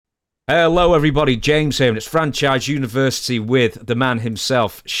Hello, everybody. James here, and it's Franchise University with the man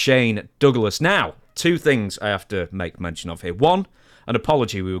himself, Shane Douglas. Now, two things I have to make mention of here. One, an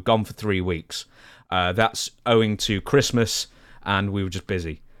apology. We were gone for 3 weeks. That's owing to Christmas, and we were just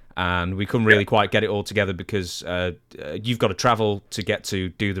busy. And we couldn't really quite get it all together because you've got to travel to get to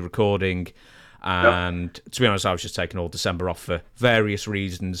do the recording. And to be honest, I was just taking all December off for various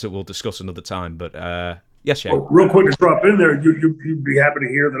reasons that we'll discuss another time. But yes, Shane. Well, real quick to drop in there, you'd be happy to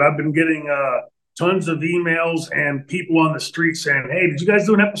hear that I've been getting tons of emails and people on the street saying, "Hey, did you guys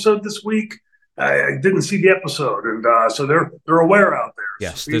do an episode this week? I didn't see the episode," and so they're aware out there.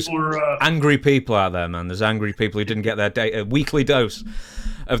 Yes, so there's angry people out there, man. There's angry people who didn't get their weekly dose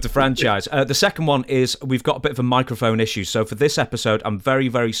of the franchise. The second one is we've got a bit of a microphone issue. So for this episode, I'm very,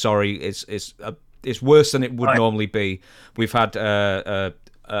 very sorry. It's worse than it would normally be. We've had a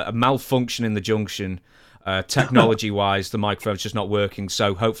malfunction in the junction. Technology-wise, the microphone's just not working.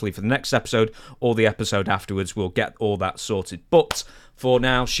 So hopefully for the next episode or the episode afterwards, we'll get all that sorted. But for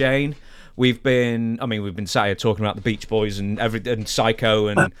now, Shane, we've been sat here talking about the Beach Boys and Psycho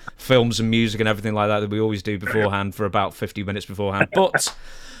and films and music and everything like that we always do beforehand for about 50 minutes beforehand. But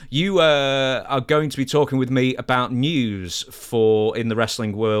you are going to be talking with me about news in the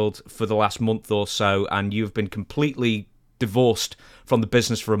wrestling world for the last month or so, and you've been completely divorced from the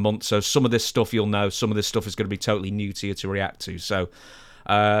business for a month, so some of this stuff you'll know, some of this stuff is going to be totally new to you to react to. So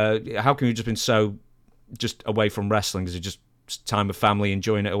how come you've just been so just away from wrestling? Is it just time with family,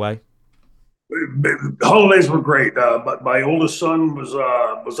 enjoying it away? Holidays were great, but my oldest son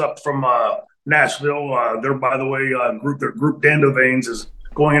was up from Nashville. They're, by the way, their group Dandovanes is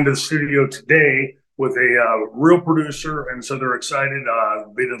going into the studio today with a real producer, and so they're excited.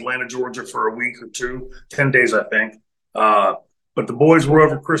 Been in Atlanta, Georgia for a week or two, 10 days, I think. But the boys were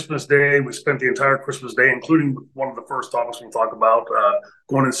over Christmas Day. We spent the entire Christmas Day, including one of the first topics we'll talk about,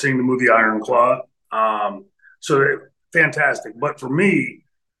 going and seeing the movie Iron Claw. So fantastic. But for me,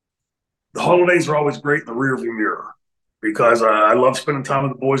 the holidays are always great in the rearview mirror because I love spending time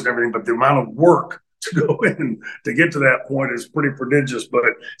with the boys and everything, but the amount of work to go in to get to that point is pretty prodigious. But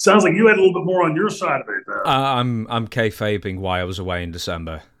it sounds like you had a little bit more on your side of it. I'm kayfabing why I was away in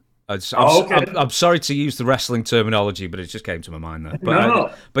December. Okay. I'm sorry to use the wrestling terminology, but it just came to my mind there.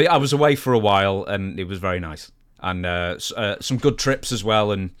 No. But I was away for a while, and it was very nice, and some good trips as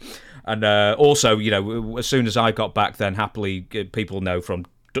well, and also, you know, as soon as I got back, then happily people know from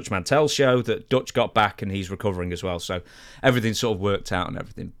Dutch Mantel's show that Dutch got back and he's recovering as well, so everything sort of worked out and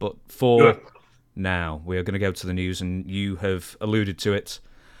everything. But for now, we are going to go to the news, and you have alluded to it,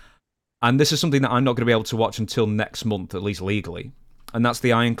 and this is something that I'm not going to be able to watch until next month, at least legally. And that's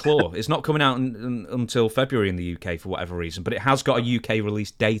the Iron Claw. It's not coming out until February in the UK for whatever reason, but it has got a UK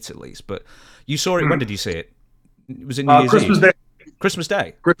release date at least. But you saw it. When did you see it? Was it New Year's Christmas Eve? Day. Christmas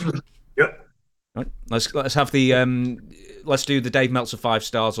Day. Christmas. Yep. Right. Let's have the let's do the Dave Meltzer 5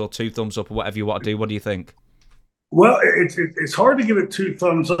 stars or 2 thumbs up or whatever you want to do. What do you think? Well, it's hard to give it 2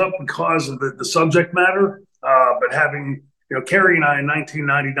 thumbs up because of the subject matter. But having Kerry and I in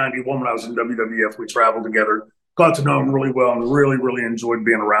 1990-91 when I was in WWF, we traveled together. Got to know him really well and really, really enjoyed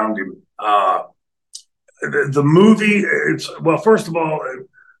being around him. The movie, first of all,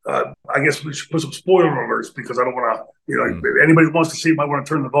 I guess we should put some spoiler alerts because I don't want to, anybody who wants to see it might want to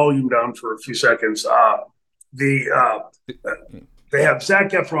turn the volume down for a few seconds. They have Zac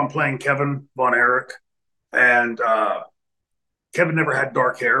Efron playing Kevin Von Erich, and Kevin never had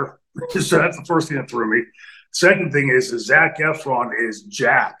dark hair. So that's the first thing that threw me. Second thing is Zac Efron is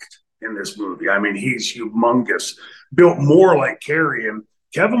jacked in this movie. I mean, he's humongous, built more like Kerry. And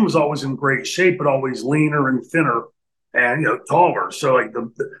Kevin was always in great shape, but always leaner and thinner and, taller. So like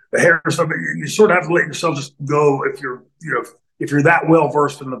the hair stuff, you sort of have to let yourself just go if you're that well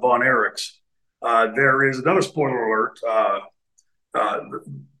versed in the Von Erichs. There is another spoiler alert.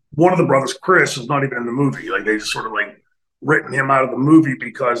 One of the brothers, Chris, is not even in the movie. Like they just sort of like written him out of the movie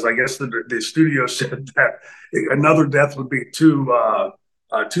because I guess the studio said that another death would be too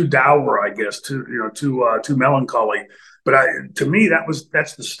dour, I guess, too melancholy. But to me,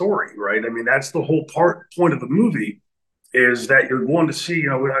 that's the story, right? I mean, that's the whole point of the movie is that you're going to see.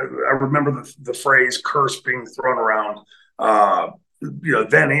 I remember the phrase "curse" being thrown around,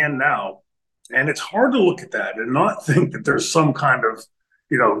 then and now, and it's hard to look at that and not think that there's some kind of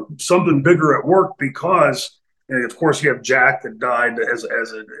something bigger at work because, of course, you have Jack that died as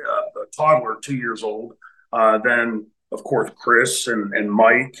a toddler, 2 years old, then. Of course, Chris and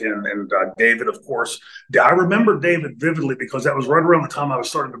Mike and David, of course. I remember David vividly because that was right around the time I was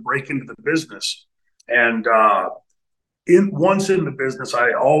starting to break into the business. And once in the business,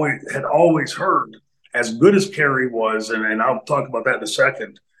 I always heard, as good as Kerry was, and I'll talk about that in a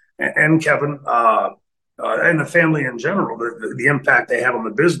second, and Kevin, and the family in general, the impact they had on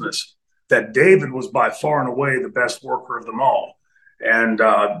the business, that David was by far and away the best worker of them all, and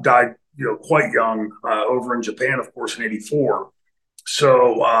died, quite young, over in Japan, of course, in '84.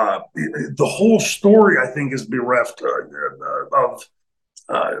 So the whole story, I think, is bereft of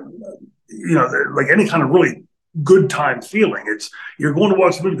like any kind of really good time feeling. It's You're going to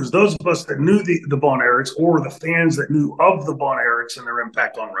watch the movie because those of us that knew the Von Erichs, or the fans that knew of the Von Erichs and their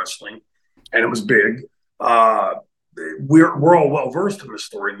impact on wrestling, and it was big. Uh, we're all well versed in the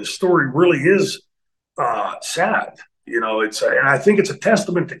story. The story really is sad. And I think it's a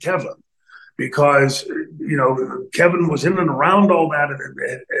testament to Kevin, because Kevin was in and around all that and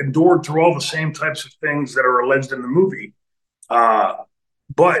endured through all the same types of things that are alleged in the movie.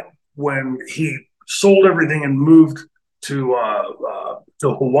 But when he sold everything and moved to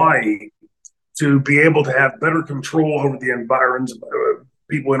Hawaii to be able to have better control over the environs,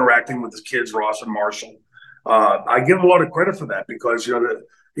 people interacting with his kids, Ross and Marshall, I give him a lot of credit for that, because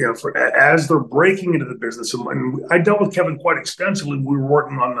as they're breaking into the business, and I dealt with Kevin quite extensively. We were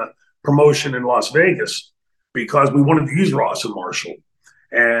working on the promotion in Las Vegas because we wanted to use Ross and Marshall.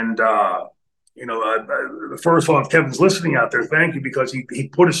 And first of all, if Kevin's listening out there, thank you, because he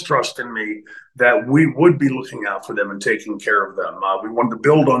put his trust in me that we would be looking out for them and taking care of them. We wanted to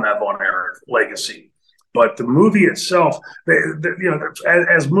build on that Von Erich legacy. But the movie itself,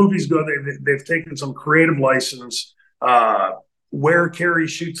 as movies go, they've taken some creative license. Where Kerry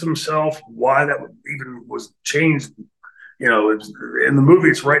shoots himself, why that even was changed. In the movie,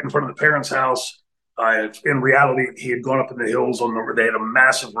 it's right in front of the parents' house. In reality, he had gone up in the hills they had a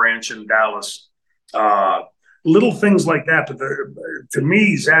massive ranch in Dallas. Little things like that. But to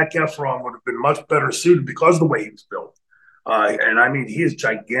me, Zac Efron would have been much better suited because of the way he was built. And I mean, he is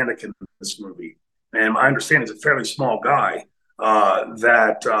gigantic in this movie. And I understand he's a fairly small guy.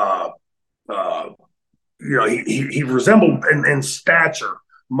 He resembled in stature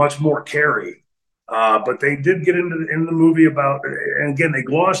much more Kerry. But they did get into the movie about, and again, they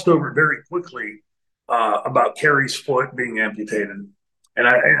glossed over it very quickly, about Kerry's foot being amputated. And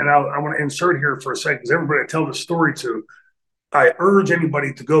I want to insert here for a second, because everybody I tell the story to, I urge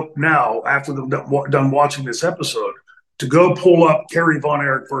anybody to go now, after they're done watching this episode, to go pull up Kerry Von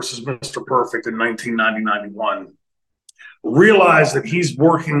Erich versus Mr. Perfect in 1990-91. Realize that he's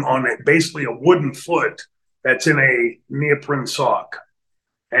working on basically a wooden foot that's in a neoprene sock,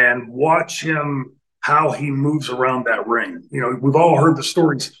 and watch him, how he moves around that ring. We've all heard the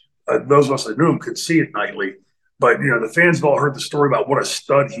stories. Those of us that knew him could see it nightly, but the fans have all heard the story about what a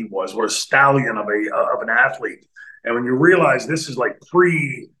stud he was, what a stallion of an athlete. And when you realize this is like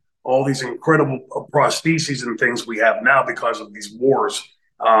pre all these incredible prostheses and things we have now because of these wars,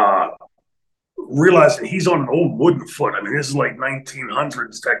 realize that he's on an old wooden foot. I mean, this is like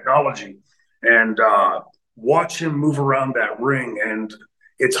 1900s technology, and watch him move around that ring, and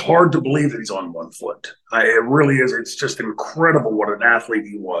it's hard to believe that he's on one foot. It really is. It's just incredible what an athlete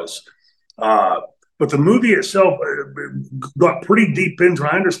he was. But the movie itself got pretty deep into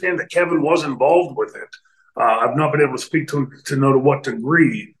it. I understand that Kevin was involved with it. I've not been able to speak to him to know to what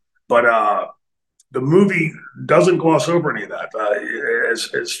degree, but the movie doesn't gloss over any of that.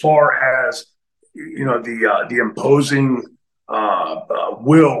 As far as the imposing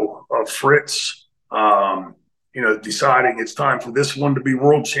will of Fritz, deciding it's time for this one to be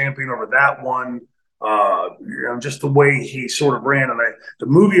world champion over that one. Just the way he sort of ran. And the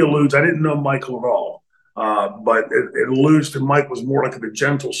movie alludes, I didn't know Michael at all, but it alludes to Mike was more like a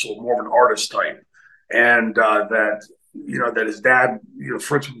gentle soul, more of an artist type. And that his dad,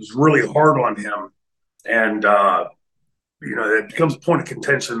 Fritz, was really hard on him. And, it becomes a point of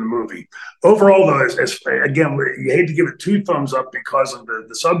contention in the movie. Overall, though, again, you hate to give it 2 thumbs up because of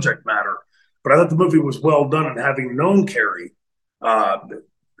the subject matter, but I thought the movie was well done. And having known Kerry,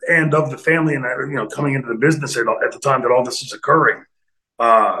 and of the family, and coming into the business at the time that all this is occurring,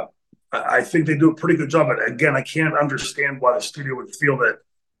 I think they do a pretty good job. But again, I can't understand why the studio would feel that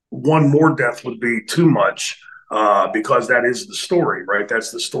one more death would be too much, because that is the story, right?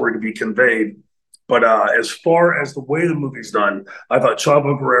 That's the story to be conveyed. But as far as the way the movie's done, I thought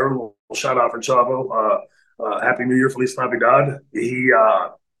Chavo Guerrero, a little shout out for Chavo, Happy New Year, Feliz Navidad. He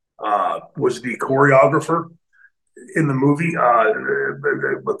was the choreographer in the movie.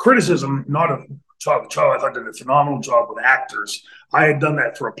 The criticism, not of Chavo. I thought did a phenomenal job with actors. I had done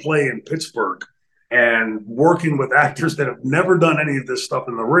that for a play in Pittsburgh, and working with actors that have never done any of this stuff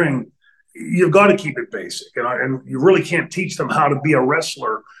in the ring, you've got to keep it basic. And you really can't teach them how to be a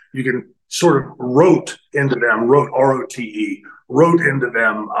wrestler. You can sort of rote into them, R-O-T-E, wrote into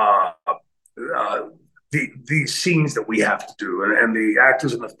them these scenes that we have to do, and the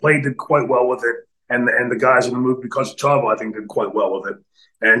actors in the play did quite well with it, and the guys in the movie, because of Chavo, I think did quite well with it.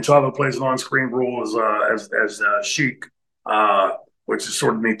 And Chavo plays an on-screen role as Sheik, which is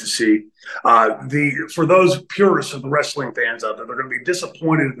sort of neat to see. For those purists of the wrestling fans out there, they're going to be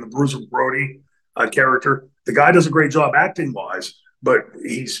disappointed in the Bruiser Brody character. The guy does a great job acting wise, but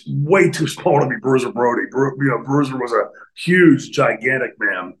he's way too small to be Bruiser Brody. Bruiser was a huge, gigantic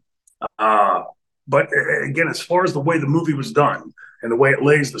man. But again, as far as the way the movie was done and the way it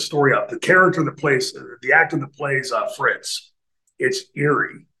lays the story out, the actor that plays Fritz, it's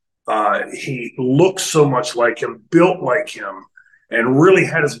eerie. He looks so much like him, built like him, and really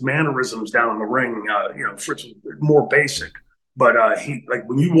had his mannerisms down in the ring. Fritz was more basic, but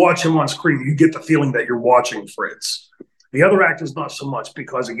when you watch him on screen, you get the feeling that you're watching Fritz. The other actors, not so much,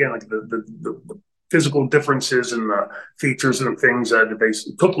 because again, like the physical differences and the features and things that they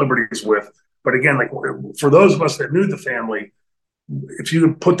took liberties with. But again, like for those of us that knew the family, if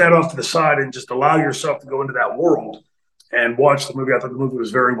you put that off to the side and just allow yourself to go into that world and watch the movie, I thought the movie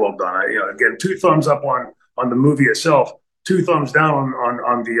was very well done. Again, 2 thumbs up on the movie itself, 2 thumbs down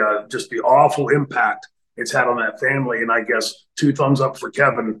on the just the awful impact it's had on that family, and I guess 2 thumbs up for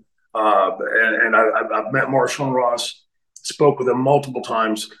Kevin. I've met Marshall and Ross, spoke with them multiple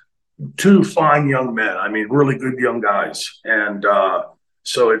times. 2 fine young men. I mean, really good young guys, and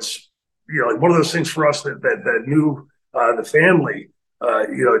so it's like one of those things for us that knew the family.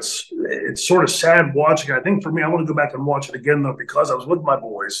 It's sort of sad watching. I think for me, I want to go back and watch it again though, because I was with my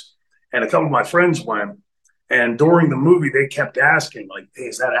boys and a couple of my friends went, and during the movie they kept asking like, "Hey,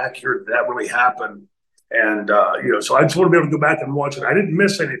 is that accurate? Did that really happen?" And so I just want to be able to go back and watch it. I didn't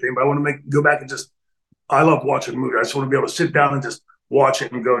miss anything, but I want to go back and just. I love watching movies. I just want to be able to sit down and just watch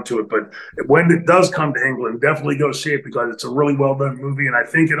it and go to it. But when it does come to England, definitely go see it, because it's a really well done movie, and I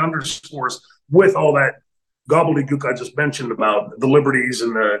think it underscores, with all that gobbledygook I just mentioned about the liberties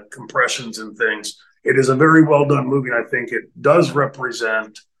and the compressions and things, it is a very well done movie, and I think it does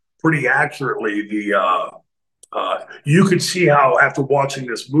represent pretty accurately the. You could see how, after watching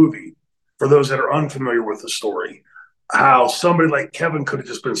this movie, for those that are unfamiliar with the story, how somebody like Kevin could have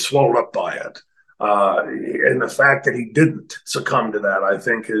just been swallowed up by it. And the fact that he didn't succumb to that, I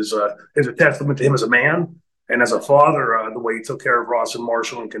think, is a testament to him as a man and as a father. The way he took care of Ross and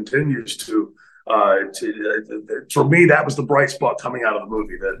Marshall and continues to. For me, that was the bright spot coming out of the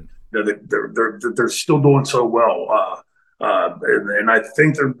movie. That they're still doing so well, and I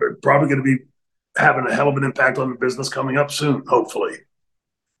think they're probably going to be having a hell of an impact on the business coming up soon. Hopefully.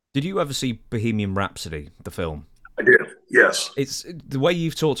 Did you ever see Bohemian Rhapsody, the film? I did, yes. It's the way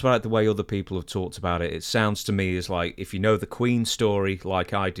you've talked about it, the way other people have talked about it. It sounds to me as like, if you know the Queen story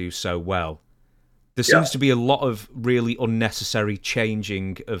like I do so well, there seems to be a lot of really unnecessary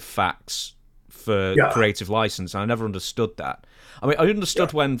changing of facts for creative license. I never understood that. I mean, I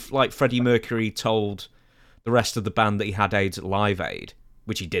understood when like Freddie Mercury told the rest of the band that he had AIDS at Live Aid,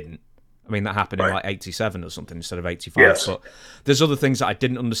 which he didn't. I mean, that happened in like 87 or something instead of 85. Yes. But there's other things that I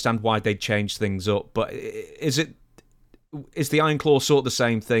didn't understand why they'd changed things up. But is the Iron Claw sort of the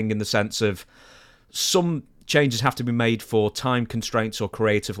same thing in the sense of some changes have to be made for time constraints or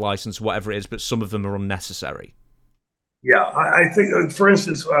creative license, whatever it is, but some of them are unnecessary? Yeah, I think, for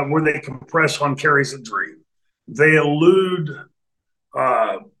instance, where they compress on Carrie's injury, they allude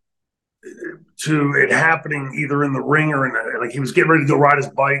to it happening either in the ring or like he was getting ready to go ride his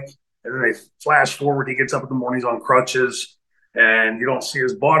bike, and then they flash forward. He gets up in the morning, he's on crutches, and you don't see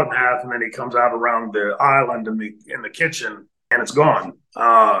his bottom half, and then he comes out around the island in the kitchen, and it's gone,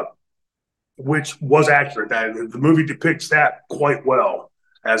 which was accurate. The movie depicts that quite well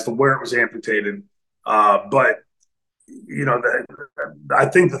as to where it was amputated, but I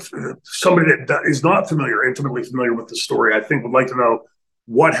think somebody that is not intimately familiar with the story, I think would like to know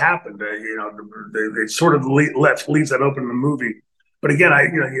what happened. They sort of leaves that open in the movie. But again,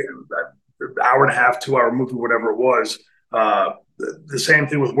 hour and a half, 2 hour movie, whatever it was. The same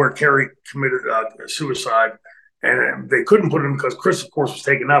thing with where Carrie committed suicide, and they couldn't put it in because Chris, of course, was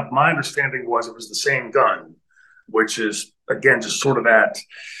taken up. My understanding was it was the same gun, which is again just sort of that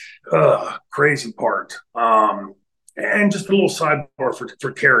crazy part. And just a little sidebar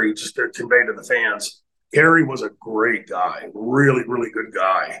for Carrie, just to convey to the fans. Carrie was a great guy, really, really good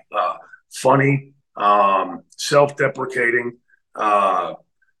guy. Funny, self-deprecating,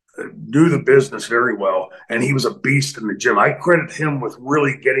 knew the business very well, and he was a beast in the gym. I credit him with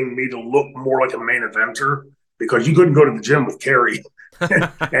really getting me to look more like a main eventer, because you couldn't go to the gym with Carrie.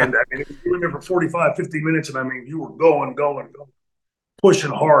 And I mean, you were there for 45, 50 minutes, and I mean, you were going,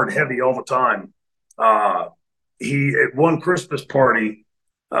 pushing hard, heavy all the time. He, at one Christmas party,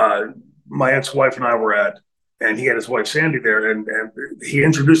 my ex-wife and I were at, and he had his wife Sandy there, and he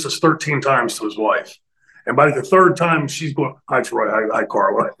introduced us 13 times to his wife. And by the third time, she's going, "Hi, Troy. Hi,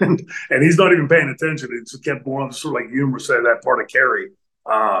 Carla," and he's not even paying attention. He just kept going, sort of like you said, that part of Carrie.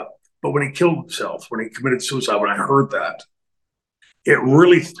 But when he killed himself, when he committed suicide, when I heard that, it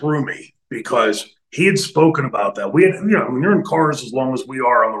really threw me because he had spoken about that. We had, when you're in cars as long as we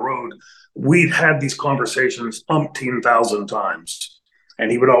are on the road, we'd had these conversations umpteen thousand times.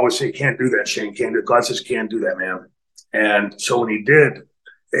 And he would always say, "Can't do that, Shane. Can't do it. God says you can't do that, man." And so when he did,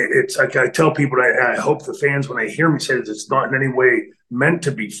 it's like I tell people, I hope the fans, when they hear me say this, it's not in any way meant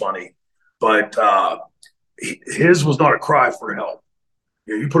to be funny, but his was not a cry for help.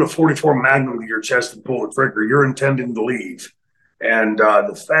 You put a 44 Magnum to your chest and pull the trigger, you're intending to leave. And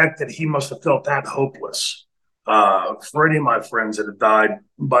the fact that he must have felt that hopeless for any of my friends that have died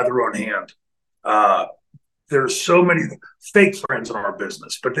by their own hand. There's so many fake friends in our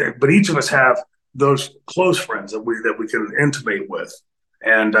business, but each of us have those close friends that we can intimate with.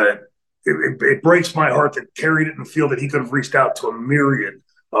 And it breaks my heart that Kerry didn't feel that he could have reached out to a myriad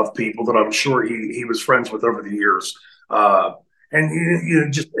of people that I'm sure he was friends with over the years. And you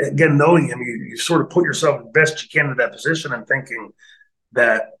just, again, knowing him, you sort of put yourself as best you can in that position and thinking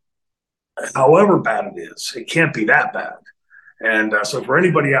that however bad it is, it can't be that bad. And so for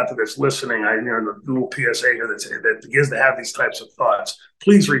anybody out there that's listening, the little PSA here that begins to have these types of thoughts,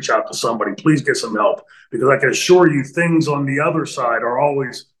 please reach out to somebody. Please get some help, because I can assure you things on the other side are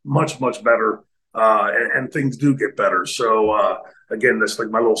always much, much better, and things do get better. So, again, that's like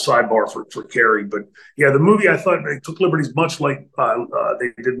my little sidebar for Carrie. But, yeah, the movie, I thought they took liberties much like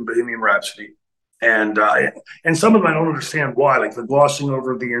they did in Bohemian Rhapsody. And some of them I don't understand why, like the glossing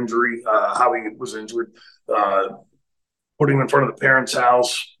over the injury, how he was injured, putting him in front of the parents'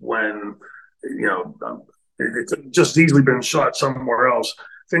 house when, it could just easily been shot somewhere else.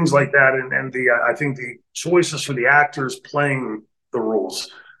 Things like that. And I think the choices for the actors playing the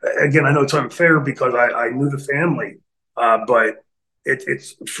roles. Again, I know it's unfair because I knew the family, but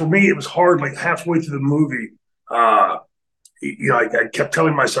it's for me, it was hard. Like halfway through the movie, I kept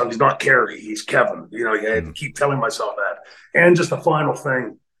telling myself he's not Carrie, he's Kevin. I had to keep telling myself that. And just the final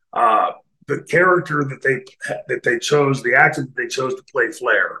thing, the character that they chose, the actor that they chose to play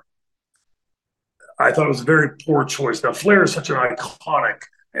Flair, I thought it was a very poor choice. Now, Flair is such an iconic,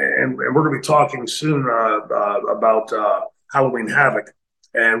 and we're going to be talking soon about Halloween Havoc.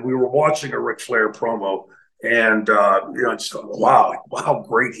 And we were watching a Ric Flair promo, and just wow, how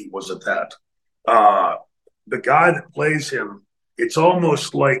great he was at that. The guy that plays him, it's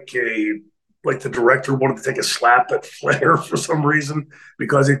almost like the director wanted to take a slap at Flair for some reason,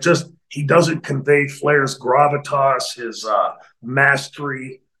 because he doesn't convey Flair's gravitas, his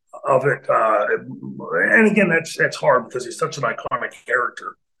mastery of it. And again, that's hard because he's such an iconic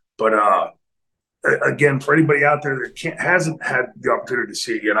character. But again, for anybody out there that hasn't had the opportunity to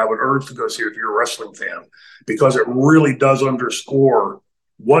see it yet, I would urge to go see it if you're a wrestling fan, because it really does underscore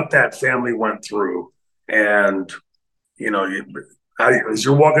what that family went through. And, as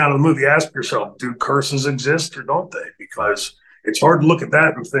you're walking out of the movie, ask yourself, do curses exist or don't they? Because it's hard to look at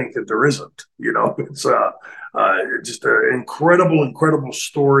that and think that there isn't. It's just an incredible, incredible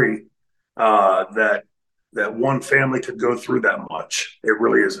story that one family could go through that much. It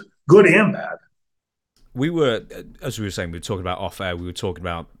really is good and bad. We were, as we were saying, we were talking about off air. We were talking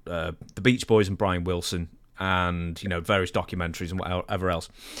about the Beach Boys and Brian Wilson, and various documentaries and whatever else.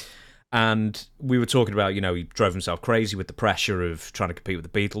 And we were talking about, he drove himself crazy with the pressure of trying to compete with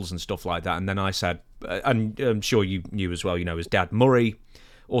the Beatles and stuff like that. And then I said, and I'm sure you knew as well, his dad Murray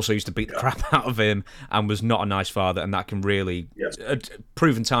also used to beat the crap out of him and was not a nice father. And that can really,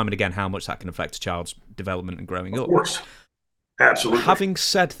 proven time and again, how much that can affect a child's development and growing up. Of course. Absolutely. Having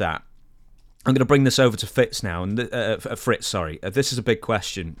said that, I'm going to bring this over to Fitz now. And Fritz, sorry. This is a big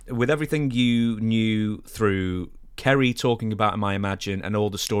question. With everything you knew through Kerry talking about him, I imagine, and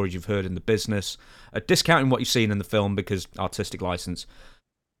all the stories you've heard in the business, discounting what you've seen in the film because artistic license,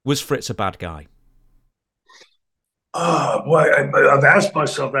 was Fritz a bad guy? Boy, I've asked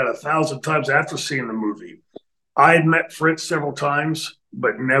myself that 1,000 times after seeing the movie. I had met Fritz several times,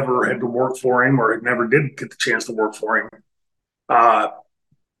 but never had to work for him, or never did get the chance to work for him.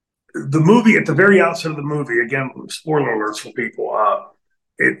 The movie, at the very outset of the movie, again, spoiler alerts for people,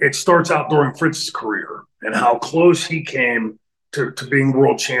 it starts out during Fritz's career and how close he came to being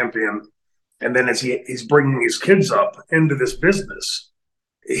world champion. And then as he's bringing his kids up into this business,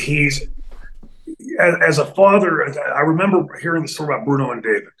 he's, as a father, I remember hearing the story about Bruno and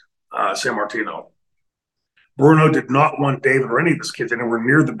David San Martino. Bruno did not want David or any of his kids anywhere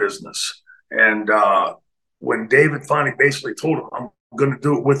near the business. And when David finally basically told him, "I'm going to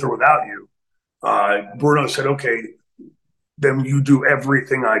do it with or without you. Bruno said, okay, then you do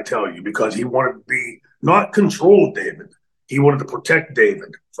everything I tell you, because he wanted to be not control David. He wanted to protect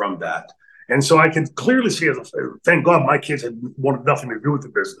David from that. And so I can clearly see, thank God my kids had wanted nothing to do with the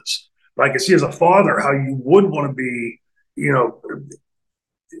business. But I can see as a father how you would want to be,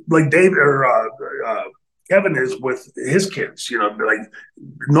 like David or Kevin is with his kids, like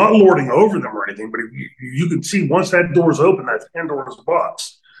not lording over them or anything, but you can see once that door is open, that Pandora's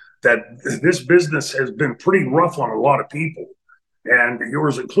box, that this business has been pretty rough on a lot of people, and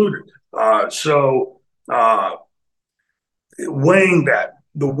yours included. Weighing that,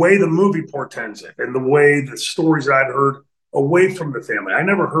 the way the movie portends it, and the way the stories I'd heard away from the family, I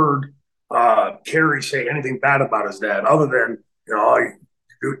never heard Carrie say anything bad about his dad, other than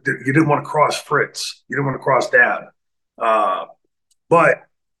you didn't want to cross Fritz, you didn't want to cross Dad, but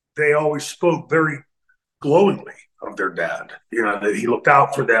they always spoke very glowingly of their dad. That he looked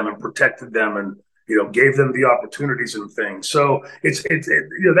out for them and protected them, and gave them the opportunities and things. So it's that's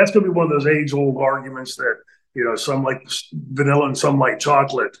going to be one of those age old arguments that some like vanilla and some like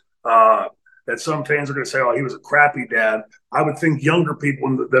chocolate. That some fans are going to say, "Oh, he was a crappy dad." I would think younger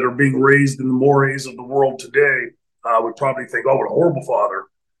people that are being raised in the mores of the world today would probably think, "Oh, what a horrible father."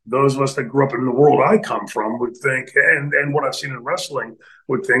 Those of us that grew up in the world I come from would think, and what I've seen in wrestling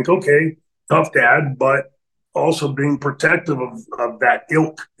would think, okay, tough dad, but also being protective of that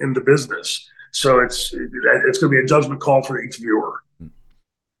ilk in the business. So it's going to be a judgment call for each viewer.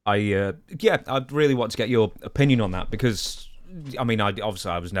 I'd really want to get your opinion on that, because I mean, I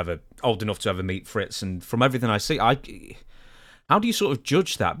was never old enough to ever meet Fritz, and from everything I see, how do you sort of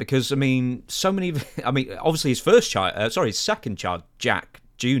judge that? Because I mean, obviously his second child, Jack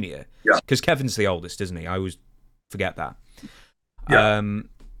Jr. Yeah. Because Kevin's the oldest, isn't he? I always forget that. Yeah.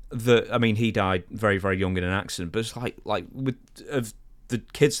 He died very, very young in an accident, but it's like with of the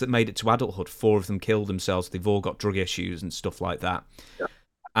kids that made it to adulthood, 4 of them killed themselves. They've all got drug issues and stuff like that. Yeah.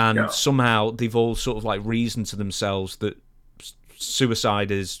 And somehow they've all sort of like reasoned to themselves that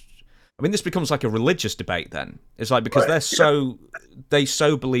suicide is... I mean, this becomes like a religious debate then. It's like, because they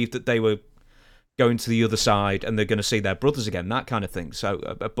so believe that they were going to the other side and they're going to see their brothers again, that kind of thing. So,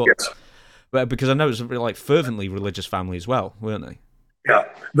 but because I know it's a really, like, fervently religious family as well, weren't they? Yeah,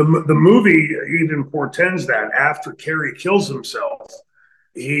 the movie even portends that after Carrie kills himself,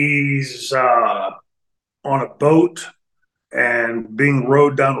 he's on a boat and being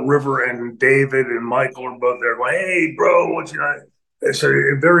rowed down a river, and David and Michael are both there going, "Hey, bro, what's So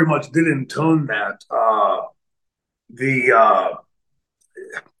it very much did intone that.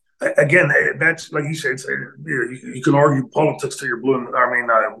 Again, that's like you said. You can argue politics till you're blue.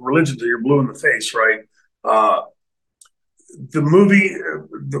 Religion till you're blue in the face, right? The movie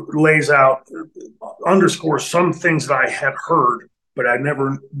underscores some things that I had heard, but I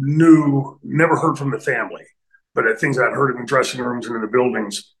never heard from the family. But the things I'd heard in the dressing rooms and in the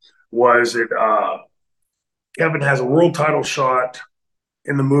buildings was that Kevin has a world title shot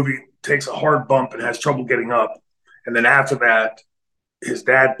in the movie, takes a hard bump and has trouble getting up. And then after that, his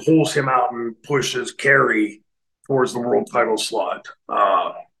dad pulls him out and pushes Carrie towards the world title slot.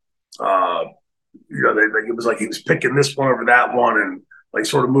 It was like he was picking this one over that one and like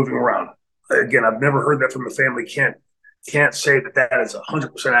sort of moving around. Again, I've never heard that from the family. Can't say that is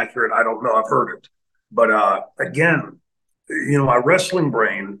 100% accurate. I don't know. I've heard it. But again, my wrestling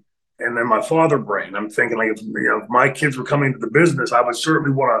brain and then my father brain, I'm thinking like, if my kids were coming to the business, I would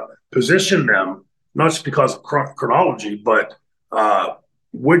certainly want to position them, not just because of chronology, but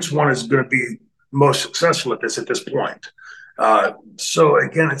which one is going to be most successful at this point. So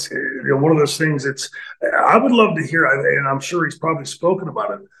again, it's one of those things. I would love to hear, and I'm sure he's probably spoken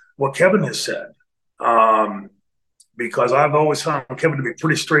about it, what Kevin has said, because I've always found Kevin to be a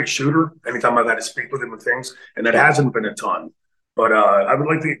pretty straight shooter. Anytime I've had to speak with him and things, and that hasn't been a ton. But I would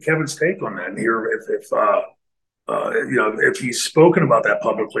like to get Kevin's take on that and hear if he's spoken about that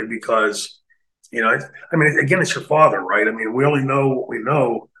publicly, because again, it's your father, right? I mean, we only know what we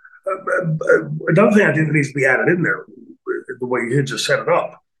know. Another thing I think that needs to be added in there, the way you had just set it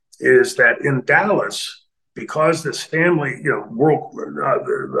up, is that in Dallas, because this family, world,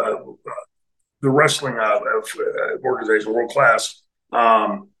 the wrestling organization, world class,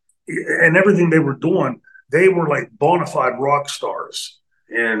 and everything they were doing, they were like bona fide rock stars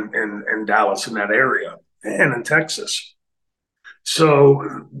in Dallas, in that area, and in Texas.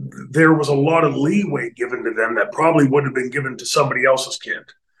 So there was a lot of leeway given to them that probably would have been given to somebody else's kid.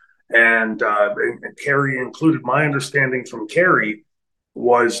 And Carrie included. My understanding from Carrie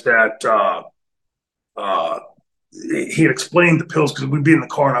was that he had explained the pills, because we'd be in the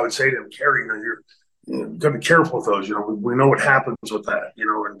car and I would say to him, "Carrie, got to be careful with those. We know what happens with that.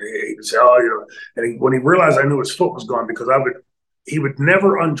 And he would say, oh, and when he realized I knew his foot was gone because he would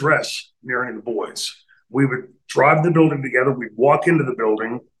never undress near any of the boys. We would drive the building together. We'd walk into the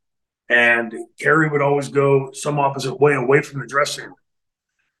building, and Carrie would always go some opposite way away from the dressing room.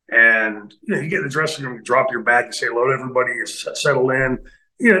 And you get in the dressing room, you drop your bag, you say hello to everybody, you settle in.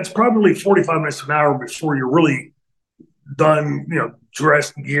 It's probably 45 minutes to an hour before you're really done,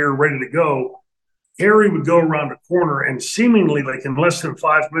 dressed, gear, ready to go. Harry would go around the corner and seemingly, like in less than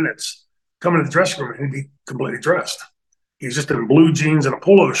 5 minutes, come into the dressing room and he'd be completely dressed. He's just in blue jeans and a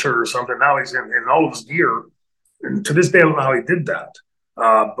polo shirt or something. Now he's in all of his gear. And to this day, I don't know how he did that.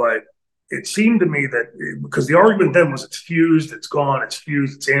 But it seemed to me that because the argument then was it's fused, it's gone, it's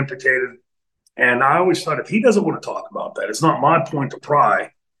fused, it's amputated. And I always thought if he doesn't want to talk about that, it's not my point to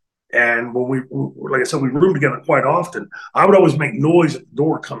pry. And when like I said, we roomed together quite often. I would always make noise at the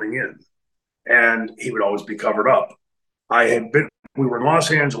door coming in, and he would always be covered up. We were in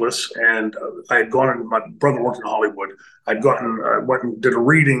Los Angeles, and I had gone, and my brother worked in Hollywood. I went and did a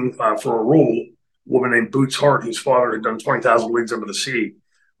reading for a role, a woman named Boots Hart, whose father had done 20,000 Leagues Under the Sea.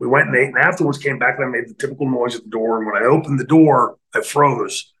 We went and ate, and afterwards came back, and I made the typical noise at the door. And when I opened the door, I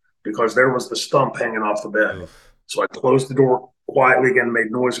froze because there was the stump hanging off the bed. So I closed the door quietly again, made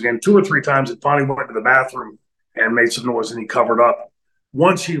noise again 2 or 3 times. It finally went to the bathroom and made some noise, and he covered up.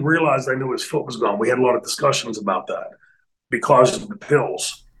 Once he realized I knew his foot was gone, we had a lot of discussions about that because of the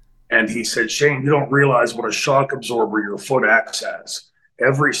pills. And he said, Shane, you don't realize what a shock absorber your foot acts as.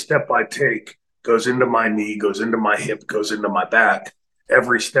 Every step I take goes into my knee, goes into my hip, goes into my back.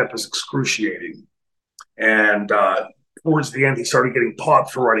 Every step is excruciating. And towards the end, he started getting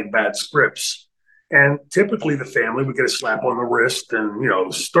popped for writing bad scripts. And typically the family would get a slap on the wrist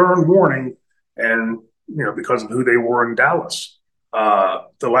and, stern warning. And, because of who they were in Dallas.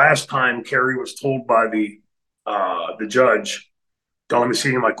 The last time Carrie was told by the judge, don't let me see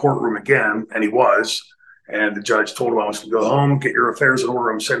you in my courtroom again. And he was. And the judge told him, I want you to go home, get your affairs in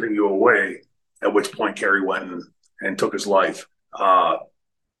order. I'm sending you away. At which point Carrie went and took his life.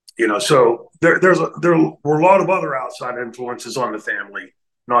 So there were a lot of other outside influences on the family,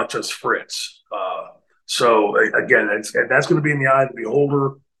 not just Fritz. So again, that's going to be in the eye of the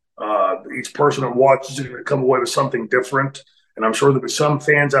beholder. Each person that watches is going to come away with something different. And I'm sure there'll be some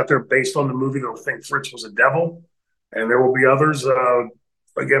fans out there based on the movie that'll think Fritz was a devil. And there will be others,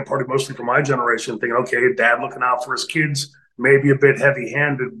 again, probably mostly from my generation, thinking, okay, dad looking out for his kids, maybe a bit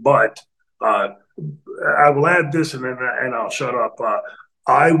heavy-handed, but I will add this and I'll shut up.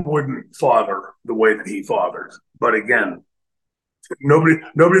 I wouldn't father the way that he fathered. But again, nobody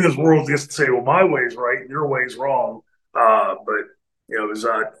in this world gets to say, well, my way's right and your way's wrong. But it was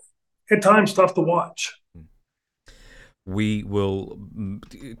at times tough to watch. We will. We're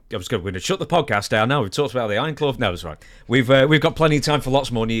going to shut the podcast down now. We've talked about the Iron Claw. No, it's right. We've got plenty of time for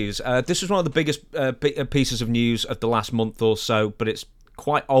lots more news. This is one of the biggest pieces of news of the last month or so, but it's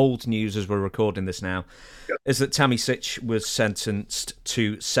quite old news as we're recording this now. Yep. Is that Tammy Sytch was sentenced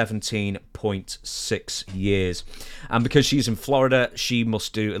to 17.6 years. And because she's in Florida, she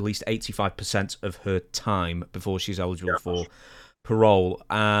must do at least 85% of her time before she's eligible for parole.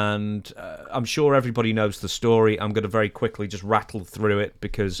 And I'm sure everybody knows the story. I'm going to very quickly just rattle through it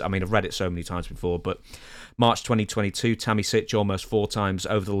because, I've read it so many times before, but March 2022, Tammy Sytch, almost 4 times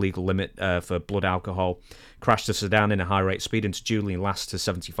over the legal limit for blood alcohol, crashed a sedan in a high-rate speed into Julian Lasseter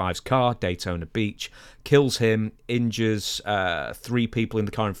 75's car, Daytona Beach, kills him, injures 3 people in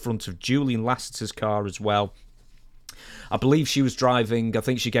the car in front of Julian Lasseter's car as well. I believe she was driving. I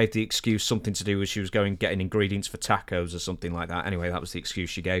think she gave the excuse something to do with she was getting ingredients for tacos or something like that. Anyway, that was the excuse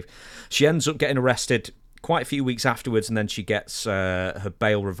she gave. She ends up getting arrested quite a few weeks afterwards, and then she gets her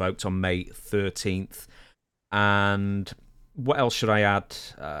bail revoked on May 13th. And what else should I add?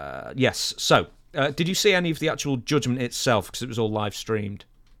 Yes. So, did you see any of the actual judgment itself? Because it was all live streamed.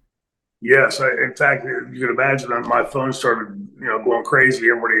 Yes. In fact, you can imagine that my phone started, going crazy.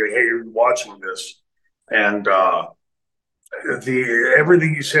 Everybody, hey, you're watching this. And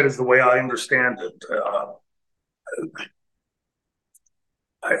everything you said is the way I understand it.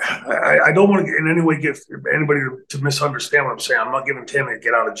 I don't want to in any way get anybody to misunderstand what I'm saying. I'm not giving Tammy a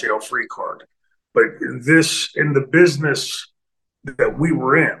get out of jail free card. But this, in the business that we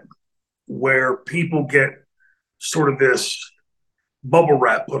were in, where people get sort of this bubble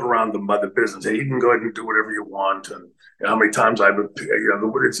wrap put around them by the business, hey, you can go ahead and do whatever you want. And how many times I've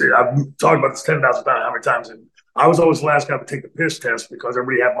talked about this 10,000 times, how many times. And I was always the last guy to take the piss test because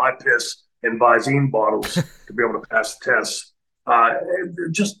everybody had my piss in Visine bottles to be able to pass the test.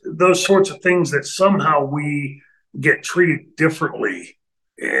 Just those sorts of things that somehow we get treated differently.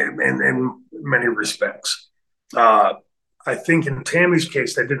 And many respects. I think in Tammy's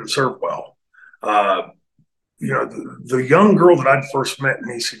case, that didn't serve well. The young girl that I'd first met in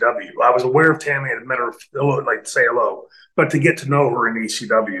ECW, I was aware of Tammy and had met her, like say hello, but to get to know her in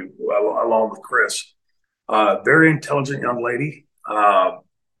ECW along with Chris, very intelligent young lady.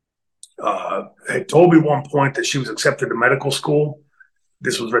 Had told me at one point that she was accepted to medical school.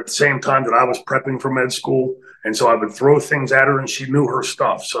 This was at the same time that I was prepping for med school. And so I would throw things at her and she knew her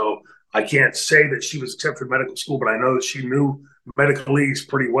stuff. So I can't say that she was accepted to medical school, but I know that she knew medicalese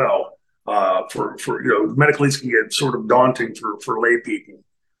pretty well. Medicalese can get sort of daunting for lay people.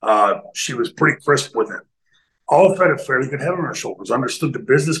 She was pretty crisp with it. All had a fairly good head on her shoulders, understood the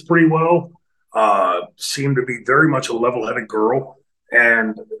business pretty well, seemed to be very much a level-headed girl.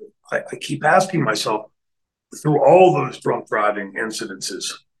 And I keep asking myself, through all those drunk driving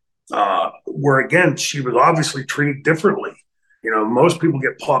incidences, where again, she was obviously treated differently. Most people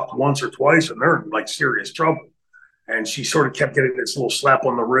get popped once or twice and they're in like serious trouble. And she sort of kept getting this little slap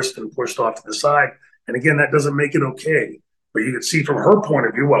on the wrist and pushed off to the side. And again, that doesn't make it okay. But you can see from her point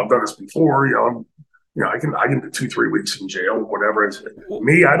of view, well, I've done this before, I can do 2-3 weeks in jail, whatever.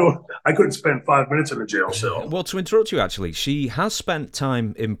 Me, I couldn't spend 5 minutes in a jail cell. Well, to interrupt you, actually, she has spent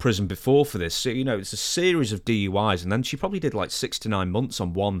time in prison before for this. So, it's a series of DUIs, and then she probably did like 6 to 9 months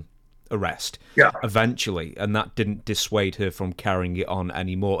on one arrest. Yeah. Eventually, and that didn't dissuade her from carrying it on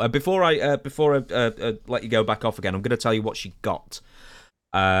anymore. Before I let you go back off again, I'm going to tell you what she got.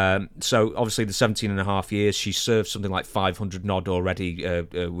 So obviously the 17 and a half years, she served something like 500 odd already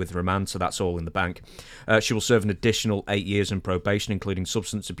with remand, so that's all in the bank. She will serve an additional 8 years in probation, including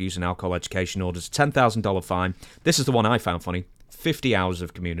substance abuse and alcohol education orders, $10,000 fine. This is the one I found funny, 50 hours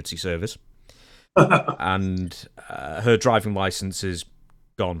of community service. And her driving license is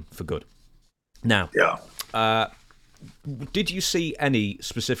gone for good. Now, did you see any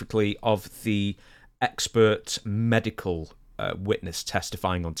specifically of the expert medical witness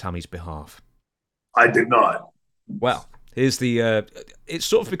testifying on Tammy's behalf? I did not. Well, here's the... it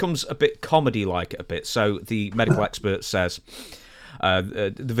sort of becomes a bit comedy-like a bit. So the medical expert says...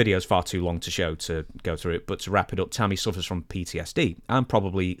 the video is far too long to show to go through it, but to wrap it up, Tammy suffers from PTSD and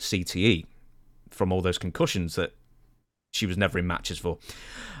probably CTE from all those concussions that she was never in matches for.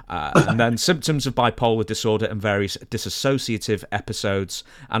 And then symptoms of bipolar disorder and various dissociative episodes,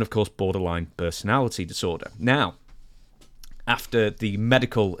 and of course borderline personality disorder. Now, after the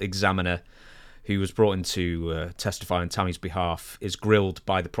medical examiner who was brought in to testify on Tammy's behalf is grilled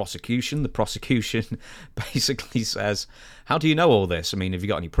by the prosecution basically says, how do you know all this? I mean, have you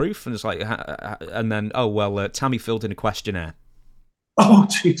got any proof? And it's like, and then, Tammy filled in a questionnaire. Oh,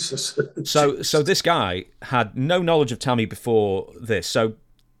 Jesus. So this guy had no knowledge of Tammy before this. So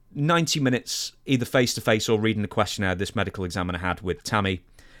 90 minutes, either face-to-face or reading the questionnaire this medical examiner had with Tammy.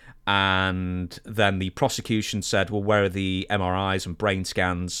 And then the prosecution said, well, where are the MRIs and brain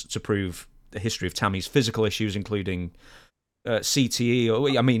scans to prove the history of Tammy's physical issues, including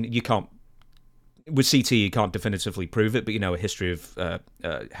CTE? I mean, you can't... With CTE, you can't definitively prove it, but, a history of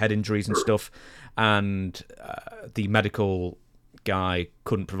head injuries and stuff. And the medical guy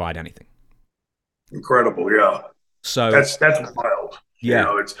couldn't provide anything. Incredible, yeah. So that's wild.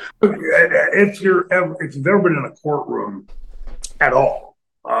 Yeah. It's if you've ever been in a courtroom at all,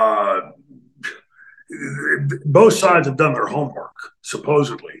 both sides have done their homework,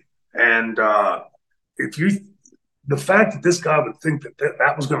 supposedly. And the fact that this guy would think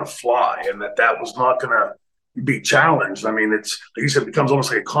that was going to fly and that was not going to be challenged, I mean, it's, like you said, it becomes almost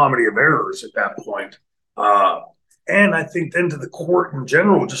like a comedy of errors at that point. And I think then to the court in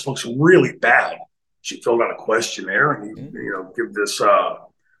general, it just looks really bad. She filled out a questionnaire and give this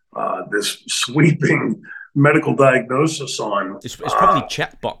this sweeping medical diagnosis on. It's probably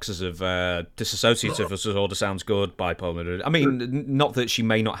check boxes of dissociative disorder sounds good, bipolar. I mean, not that she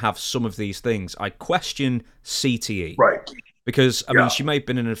may not have some of these things. I question CTE, right? Because I mean, she may have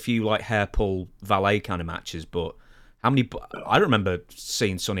been in a few like hair pull valet kind of matches, but how many? I don't remember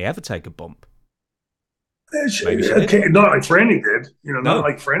seeing Sonny ever take a bump. Maybe not like Franny did, not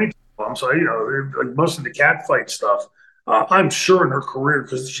like Franny. So, like most of the cat fight stuff, I'm sure in her career,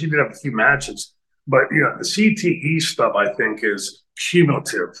 because she did have a few matches, but, the CTE stuff, I think, is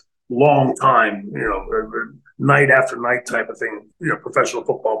cumulative, long time, night after night type of thing, professional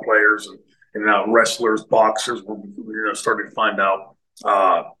football players and now wrestlers, boxers, were, starting to find out.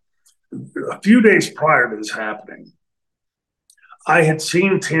 A few days prior to this happening, I had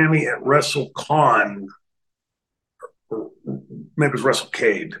seen Tammy at WrestleCon. Maybe it was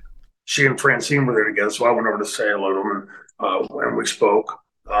WrestleCade. She and Francine were there together, so I went over to say hello to them, and we spoke.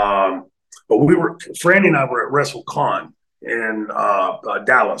 But Franny and I were at WrestleCon in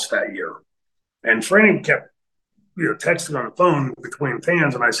Dallas that year, And Franny kept, texting on the phone between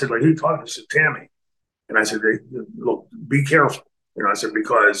fans, and I said, like, who you talking to? She said, Tammy. And I said, hey, look, be careful. I said,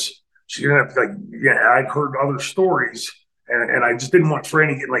 because she's gonna have to, like, yeah, I'd heard other stories, and I just didn't want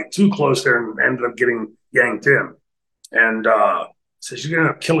Franny getting like too close there and ended up getting yanked in. And so she's gonna end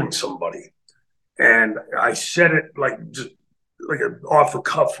up killing somebody. And I said it like just like an off the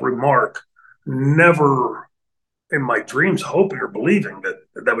cuff remark, never in my dreams hoping or believing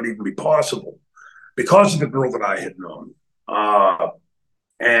that would even be possible because of the girl that I had known.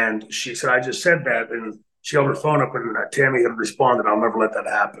 And she said, I just said that. And she held her phone up, and Tammy had responded, I'll never let that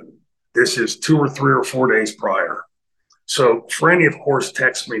happen. This is 2 or 3 or 4 days prior. So Franny, of course,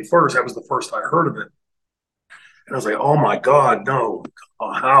 texted me first. That was the first I heard of it. And I was like, oh my God, no.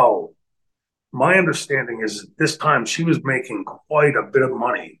 How? My understanding is that this time she was making quite a bit of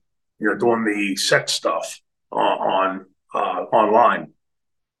money, doing the sex stuff on online,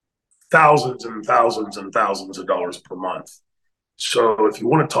 thousands and thousands and thousands of dollars per month. So if you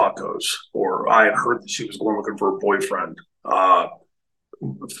wanted tacos, or I had heard that she was going looking for a boyfriend,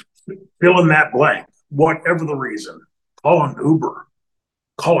 fill in that blank, whatever the reason, call an Uber,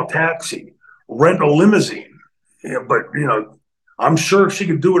 call a taxi, rent a limousine. But I'm sure if she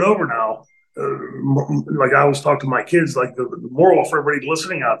could do it over now, like I always talk to my kids, like the moral for everybody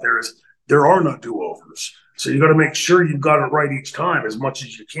listening out there is there are no do-overs. So you got to make sure you've got it right each time as much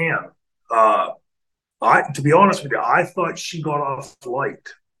as you can. To be honest with you, I thought she got off light.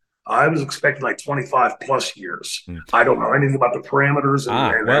 I was expecting like 25 plus years. I don't know anything about the parameters.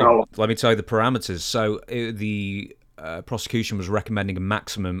 Let me tell you the parameters. So the prosecution was recommending a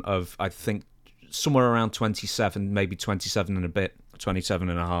maximum of, I think, somewhere around 27, maybe 27 and a bit, 27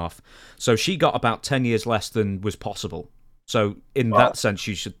 and a half. So she got about 10 years less than was possible. So in that sense,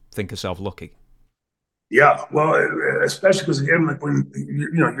 you should think herself lucky. Yeah, well, especially because, again, like when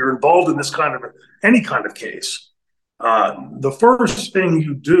you're involved in this kind of any kind of case, the first thing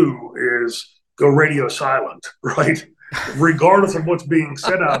you do is go radio silent, right? Regardless of what's being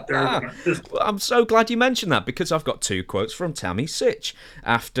said out there. Well, I'm so glad you mentioned that, because I've got 2 quotes from Tammy Sytch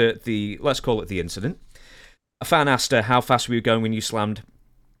after the, let's call it the incident. A fan asked her how fast we were going when you slammed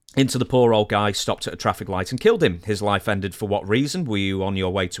into the poor old guy, stopped at a traffic light and killed him. His life ended for what reason? Were you on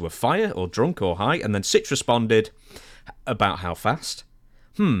your way to a fire, or drunk, or high? And then Sytch responded, about how fast?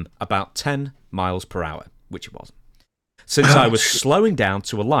 About 10 miles per hour, which it wasn't. Since I was slowing down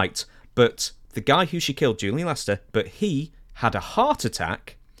to a light, but the guy who she killed, Julian Lester, but he had a heart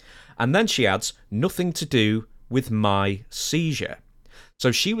attack. And then she adds, nothing to do with my seizure.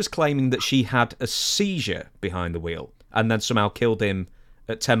 So she was claiming that she had a seizure behind the wheel and then somehow killed him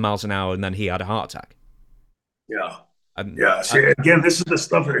at 10 miles an hour, and then he had a heart attack. Yeah. See, again, this is the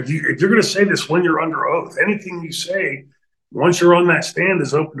stuff. If you're going to say this when you're under oath, anything you say once you're on that stand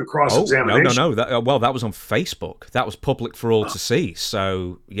is open to cross-examination. No. That was on Facebook. That was public for all to see.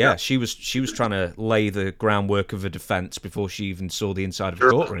 So yeah, she was trying to lay the groundwork of a defense before she even saw the inside of a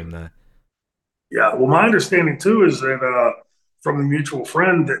courtroom there. Yeah. Well, my understanding too is that from a mutual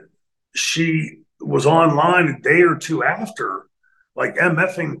friend that she was online a day or two after, like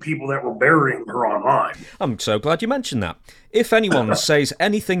MFing people that were burying her online. I'm so glad you mentioned that. If anyone says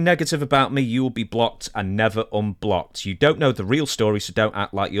anything negative about me, you will be blocked and never unblocked. You don't know the real story, so don't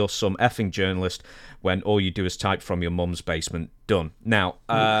act like you're some effing journalist when all you do is type from your mum's basement. Done. Now,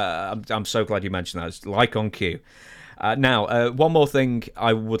 I'm so glad you mentioned that. It's like on cue. Now, one more thing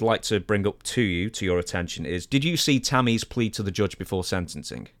I would like to bring up to your attention is, did you see Tammy's plea to the judge before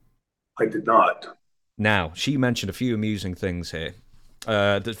sentencing? I did not. Now, she mentioned a few amusing things here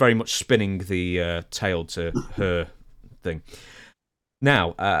that's very much spinning the tail to her thing.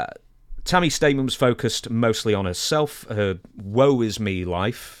 Now, Tammy's statement was focused mostly on herself, her woe is me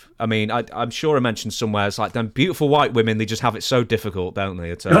life. I mean, I'm sure I mentioned somewhere, it's like, them beautiful white women, they just have it so difficult, don't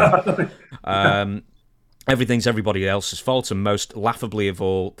they? Everything's everybody else's fault, and most laughably of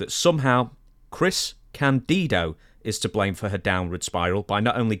all, that somehow Chris Candido is to blame for her downward spiral by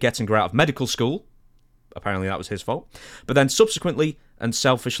not only getting her out of medical school, apparently that was his fault, but then subsequently and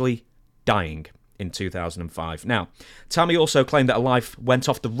selfishly dying in 2005. Now, Tammy also claimed that her life went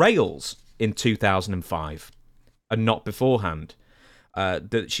off the rails in 2005 and not beforehand.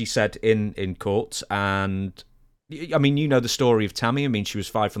 That she said in court, and I mean, you know the story of Tammy. I mean, she was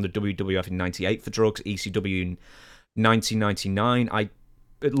fired from the WWF in 98 for drugs, ECW in 1999.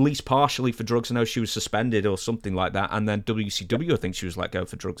 At least partially for drugs. I know she was suspended or something like that. And then WCW, I think she was let go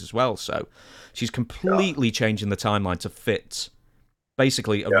for drugs as well. So she's completely changing the timeline to fit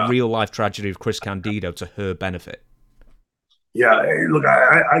basically a real-life tragedy of Chris Candido to her benefit. Yeah, look,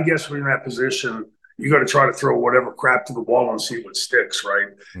 I guess we're in that position. you got to try to throw whatever crap to the wall and see what sticks, right?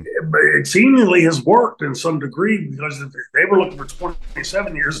 Hmm. But it seemingly has worked in some degree because they were looking for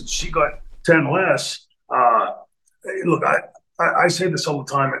 27 years and she got 10 less. Look, I say this all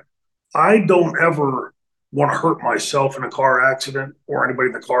the time. I don't ever want to hurt myself in a car accident or anybody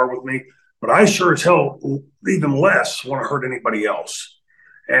in the car with me, but I sure as hell even less want to hurt anybody else.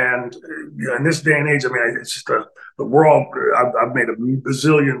 And in this day and age, I mean, it's just the world. I've made a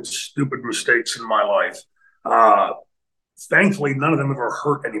bazillion stupid mistakes in my life. Uh, Thankfully, none of them ever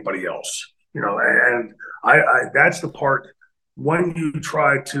hurt anybody else. And that's the part when you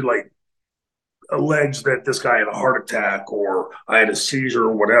try to like allege that this guy had a heart attack or I had a seizure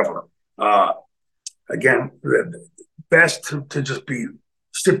or whatever. Uh, Again, best to just be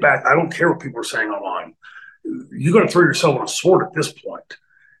sit back. I don't care what people are saying online. You got to throw yourself on a sword at this point.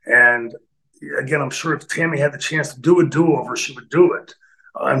 And again, I'm sure if Tammy had the chance to do a do-over, she would do it.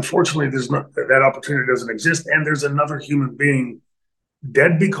 Unfortunately, that opportunity doesn't exist, and there's another human being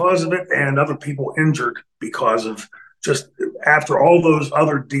dead because of it, and other people injured because of just after all those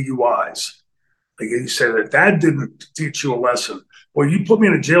other DUIs. Like you said, that didn't teach you a lesson. Well, you put me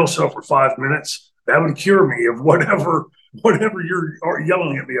in a jail cell for 5 minutes, that would cure me of whatever you're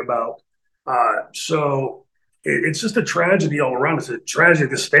yelling at me about. So it's just a tragedy all around. It's a tragedy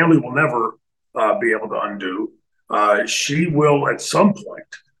this family will never be able to undo. She will at some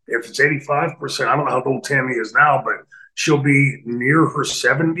point, if it's 85%, I don't know how old Tammy is now, but she'll be near her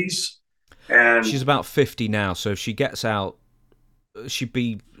 70s. And she's about 50 now, so if she gets out, she'd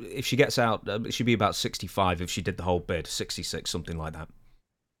be about 65 if she did the whole bid, 66, something like that.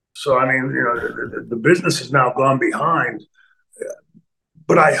 So, I mean, the business has now gone behind.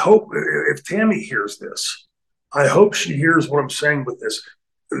 But I hope if Tammy hears this, I hope she hears what I'm saying with this.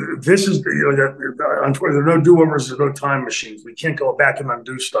 This is, unfortunately, there are no do-overs, there's no time machines. We can't go back and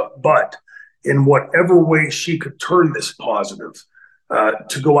undo stuff. But in whatever way she could turn this positive,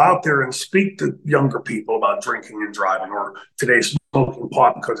 to go out there and speak to younger people about drinking and driving, or today smoking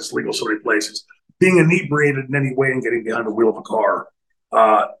pot because it's legal so many places, being inebriated in any way and getting behind the wheel of a car.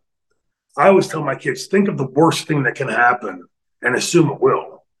 I always tell my kids, think of the worst thing that can happen and assume it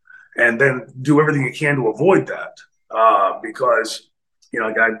will, and then do everything you can to avoid that. Because,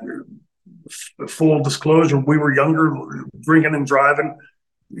 full disclosure, we were younger, drinking and driving.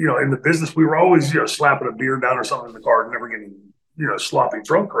 In the business, we were always, slapping a beer down or something in the car, never getting, sloppy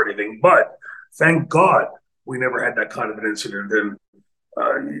drunk or anything. But thank God we never had that kind of an incident. And,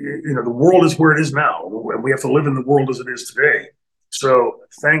 the world is where it is now, and we have to live in the world as it is today. So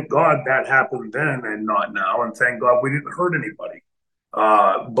thank God that happened then and not now, and thank God we didn't hurt anybody.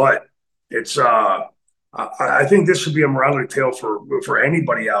 But it's I think this should be a morality tale for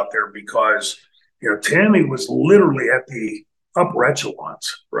anybody out there, because Tammy was literally at the upper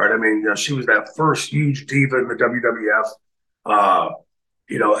echelons, right? I mean, she was that first huge diva in the WWF.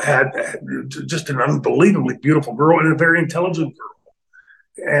 Had just an unbelievably beautiful girl and a very intelligent girl.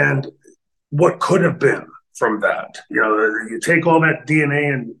 And what could have been from that? You take all that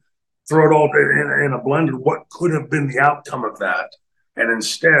DNA and throw it all in a blender. What could have been the outcome of that? And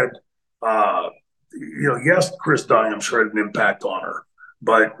instead, yes, Chris dying, I'm sure, had an impact on her.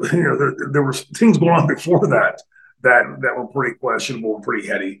 But there were things going on before that were pretty questionable and pretty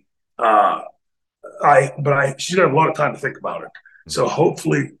heady. She didn't have a lot of time to think about it. So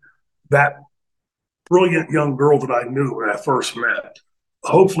hopefully, that brilliant young girl that I knew when I first met,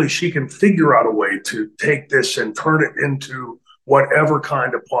 hopefully she can figure out a way to take this and turn it into whatever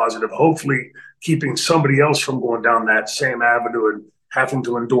kind of positive, hopefully keeping somebody else from going down that same avenue and having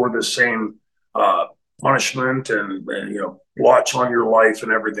to endure the same punishment and watch on your life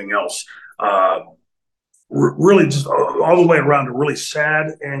and everything else. Really just all the way around a really sad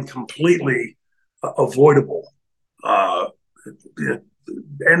and completely avoidable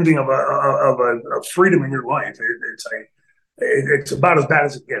ending of a freedom in your life. It's about as bad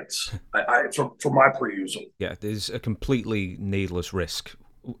as it gets, from my perusal. Yeah, there's a completely needless risk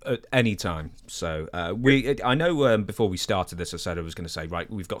at any time. So I know before we started this, I said I was going to say, right,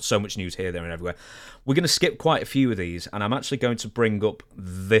 we've got so much news here, there, and everywhere. We're going to skip quite a few of these, and I'm actually going to bring up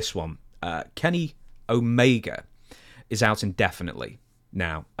this one. Kenny Omega is out indefinitely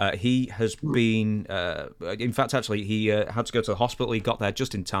now. He has been, in fact, actually, he had to go to the hospital. He got there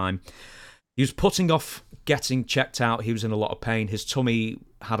just in time. He was putting off getting checked out. He was in a lot of pain. His tummy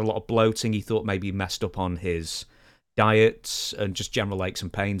had a lot of bloating. He thought maybe he messed up on his diet and just general aches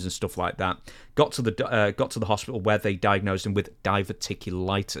and pains and stuff like that. Got to the hospital where they diagnosed him with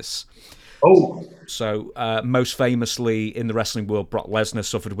diverticulitis. Oh, So, most famously in the wrestling world, Brock Lesnar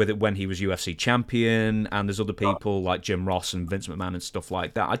suffered with it when he was UFC champion, and there's other people like Jim Ross and Vince McMahon and stuff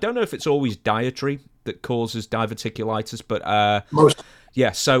like that. I don't know if it's always dietary that causes diverticulitis, but most.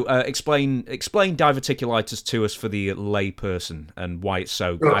 yeah. So, explain diverticulitis to us for the lay person and why it's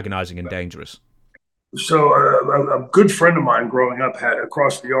so agonizing and dangerous. So a good friend of mine growing up had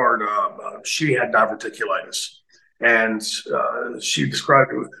across the yard. She had diverticulitis, and she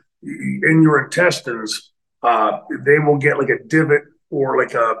described it in your intestines. They will get like a divot or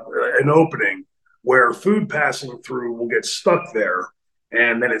like an opening where food passing through will get stuck there,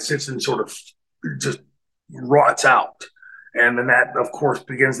 and then it sits and sort of just rots out, and then that of course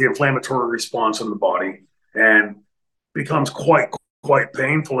begins the inflammatory response in the body and becomes quite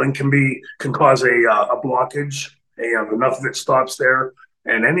painful and can cause a blockage. Enough of it stops there,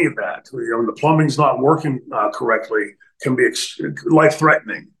 and any of that, the plumbing's not working correctly, can be life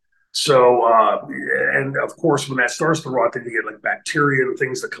threatening. So, and of course, when that starts to rot, then you get like bacteria and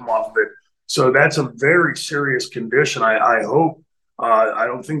things that come off of it. So that's a very serious condition. I hope. I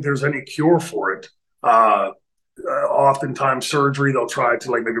don't think there's any cure for it. Oftentimes, surgery they'll try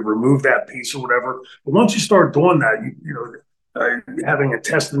to like maybe remove that piece or whatever. But once you start doing that, having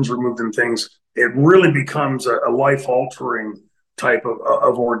intestines removed and things, it really becomes a life altering type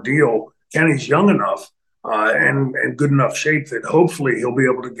of ordeal. Kenny's young enough and good enough shape that hopefully he'll be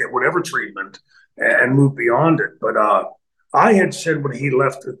able to get whatever treatment and move beyond it. But I had said when he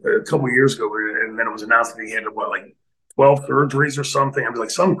left a couple of years ago, and then it was announced that he had like 12 surgeries or something. I was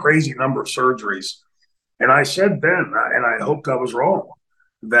like some crazy number of surgeries. And I said then, and I hoped I was wrong,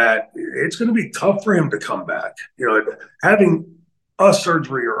 that it's going to be tough for him to come back. Having a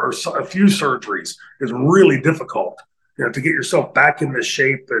surgery or a few surgeries is really difficult. To get yourself back in the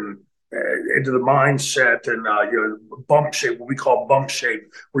shape and into the mindset and bump shape, what we call bump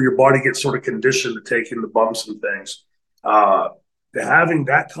shape, where your body gets sort of conditioned to take in the bumps and things. Having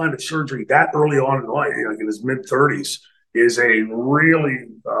that kind of surgery that early on in life, in his mid-30s, is a really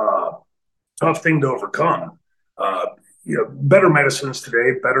tough thing to overcome. Better medicines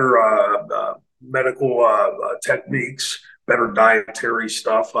today, better medical techniques, better dietary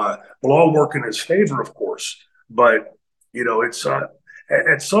stuff will all work in his favor, of course. But it's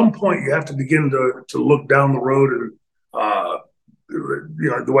at some point you have to begin to look down the road and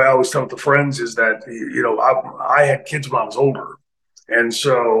the way I always tell it to friends is that I had kids when I was older, and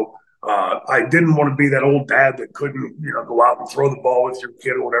so I didn't want to be that old dad that couldn't go out and throw the ball with your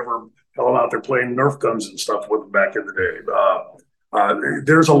kid or whatever. Hell, I'm out there playing Nerf guns and stuff with them back in the day.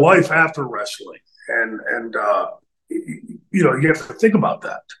 There's a life after wrestling, and you have to think about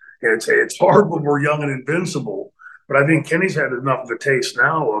that. It's hard when we're young and invincible, but I think Kenny's had enough of a taste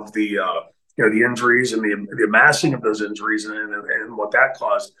now of the the injuries and the amassing of those injuries and what that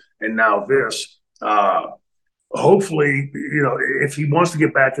caused, and now this. Hopefully, if he wants to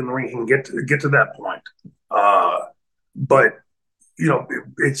get back in the ring, he can get to that point. But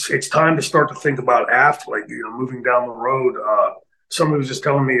it's time to start to think about after, like moving down the road. Somebody was just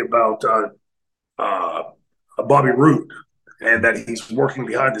telling me about Bobby Roode and that he's working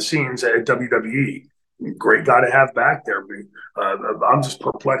behind the scenes at WWE. Great guy to have back there. I'm just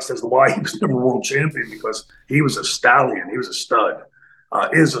perplexed as to why he was never world champion, because he was a stallion. He was a stud.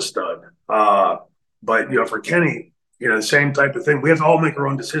 Is a stud. But for Kenny, the same type of thing. We have to all make our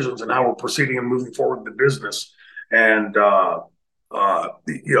own decisions on how we're proceeding and moving forward with the business. And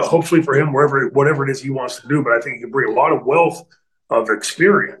hopefully for him, whatever it is he wants to do. But I think he can bring a lot of wealth of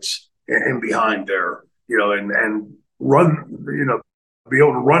experience in behind there, and run, be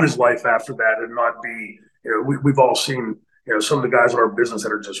able to run his life after that and not be, we've all seen, some of the guys in our business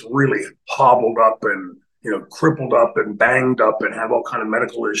that are just really hobbled up and, crippled up and banged up and have all kind of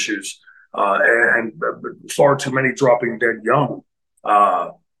medical issues, and far too many dropping dead young.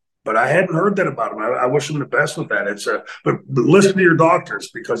 But I hadn't heard that about him. I wish him the best with that. But listen to your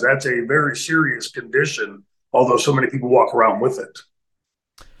doctors, because that's a very serious condition, although so many people walk around with it.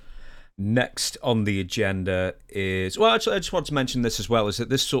 Next on the agenda is, well, actually, I just want to mention this as well, is that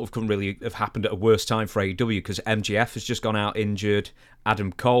this sort of couldn't really have happened at a worse time for AEW, because MJF has just gone out injured.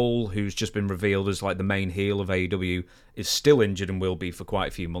 Adam Cole, who's just been revealed as like the main heel of AEW, is still injured and will be for quite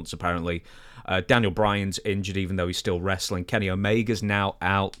a few months, apparently. Daniel Bryan's injured, even though he's still wrestling. Kenny Omega's now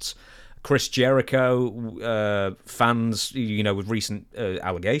out. Chris Jericho, fans, with recent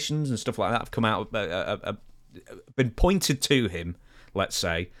allegations and stuff like that, have come out, been pointed to him, let's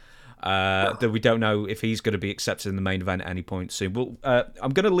say. That we don't know if he's going to be accepted in the main event at any point soon. Well,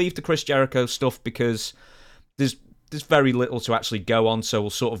 I'm going to leave the Chris Jericho stuff because there's very little to actually go on, so we'll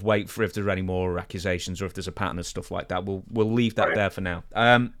sort of wait for if there are any more accusations or if there's a pattern of stuff like that. We'll leave that there for now.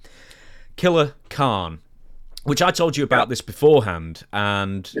 Killer Khan, which I told you about this beforehand,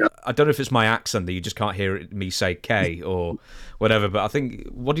 and I don't know if it's my accent that you just can't hear me say K or whatever, but I think,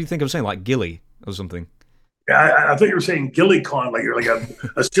 what do you think I'm saying, like Gilly or something? Yeah, I thought you were saying Gilly Con, like you're like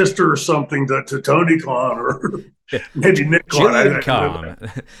a sister or something to Tony Khan or maybe Nick Khan. Gillian Khan.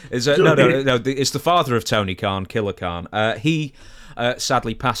 No, it's the father of Tony Khan, Killer Khan. He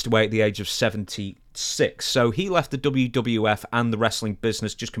sadly passed away at the age of 76. So he left the WWF and the wrestling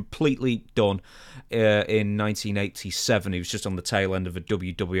business just completely done in 1987. He was just on the tail end of a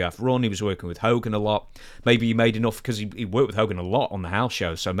WWF run. He was working with Hogan a lot. Maybe he made enough because he worked with Hogan a lot on the house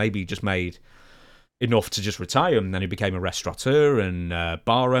show. So maybe he just made enough to just retire, and then he became a restaurateur and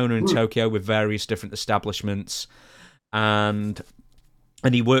bar owner in Tokyo with various different establishments, and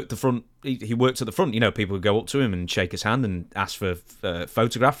he worked the front. He worked at the front. You know, people would go up to him and shake his hand and ask for a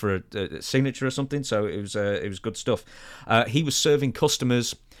photograph for a signature or something. So it was good stuff. He was serving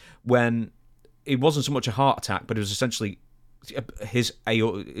customers when it wasn't so much a heart attack, but it was essentially his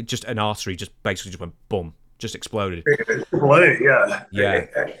just an artery just basically just went boom. Just exploded. Yeah.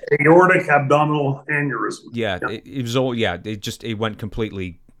 Aortic abdominal aneurysm. Yeah, yeah. It was all. Yeah, it went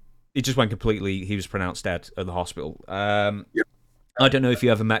completely. It just went completely. He was pronounced dead at the hospital. I don't know if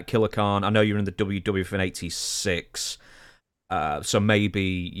you ever met Killer Khan. I know you're in the WWF in '86, so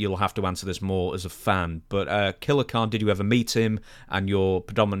maybe you'll have to answer this more as a fan. But Killer Khan, did you ever meet him? And your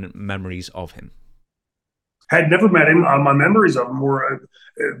predominant memories of him? Had never met him. My memories of him were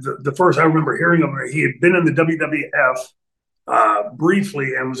the first I remember hearing of him. He had been in the WWF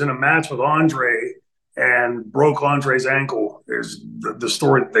briefly and was in a match with Andre and broke Andre's ankle. Is the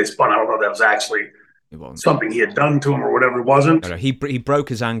story that they spun. I don't know if that was actually something he had done to him or whatever. It wasn't. No, he broke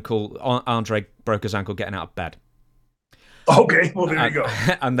his ankle. Andre broke his ankle getting out of bed. Okay, well there you go.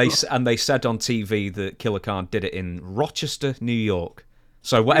 And they said on TV that Killer Khan did it in Rochester, New York.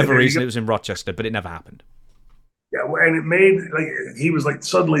 So whatever reason, it was in Rochester, but it never happened. Yeah, and it made he was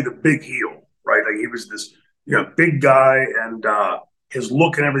suddenly the big heel, right? Like he was this big guy, and his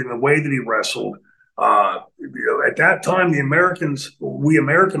look and everything, the way that he wrestled. At that time, we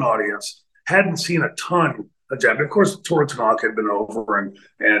American audience hadn't seen a ton of Japan. Of course, Toru Tanaka had been over,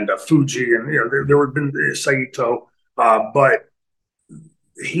 and Fuji, and there had been Saito, but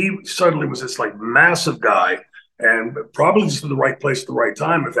he suddenly was this massive guy, and probably just in the right place at the right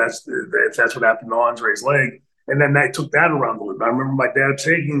time. If that's what happened to Andre's leg. And then they took that around the loop. I remember my dad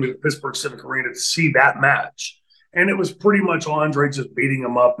taking me to Pittsburgh Civic Arena to see that match. And it was pretty much Andre just beating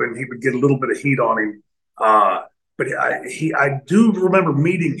him up, and he would get a little bit of heat on him. But I do remember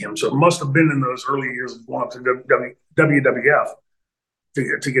meeting him. So it must have been in those early years of going up to WWF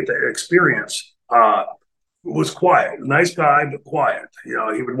to get the experience. Was quiet. Nice guy, but quiet.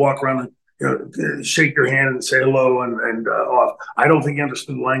 He would walk around and shake your hand and say hello and off. I don't think he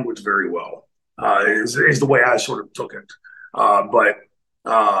understood language very well. Is the way I sort of took it. But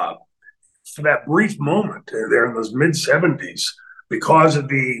for that brief moment there in those mid 70s, because of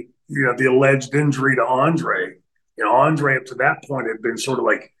the alleged injury to Andre, Andre up to that point had been sort of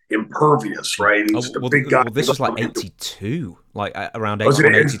impervious, right? He's the big guy. Well, this was 82, around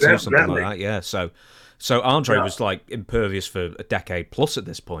 81, 82, something like that. Yeah. So Andre was impervious for a decade plus at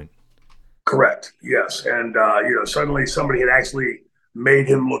this point. Correct. Yes. And suddenly somebody had actually made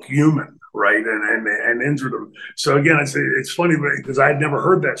him look human, right, and injured him. So again, it's funny because I had never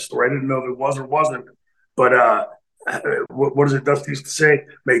heard that story. I didn't know if it was or wasn't. But what does it Dusty used to say?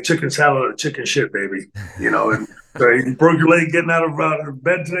 Make chicken salad out of chicken shit, baby. And so you broke your leg getting out of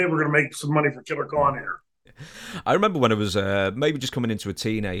bed today. We're gonna make some money for Killer Khan here. I remember when I was maybe just coming into a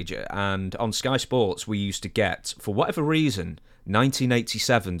teenager, and on Sky Sports we used to get, for whatever reason,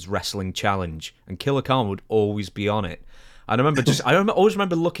 1987's Wrestling Challenge, and Killer Khan would always be on it. And I always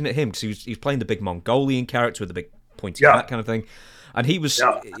remember looking at him because he was playing the big Mongolian character with the big pointy hat kind of thing, and he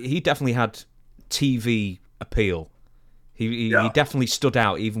definitely had TV appeal. He definitely stood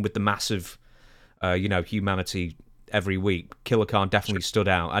out, even with the massive, humanity every week. Killer Khan definitely stood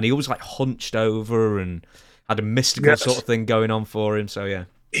out, and he always hunched over and had a mystical sort of thing going on for him. So yeah,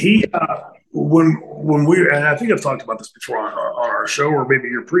 he when we, and I think I've talked about this before on our show or maybe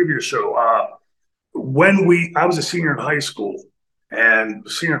your previous show. I was a senior in high school and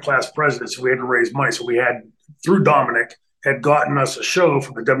senior class president, so we had to raise money. So we had, through Dominic, had gotten us a show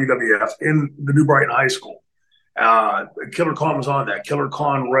for the WWF in the New Brighton High School. Killer Khan was on that. Killer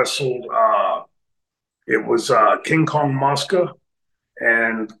Khan wrestled, it was King Kong Mosca.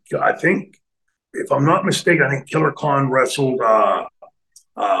 And I think, if I'm not mistaken, I think Killer Khan wrestled Ivan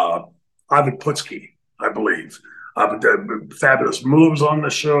Putski, I believe. Fabulous Moves on the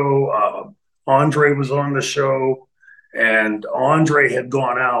show. Andre was on the show, and Andre had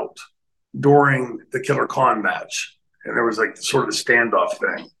gone out during the Killer Khan match, and there was like sort of a standoff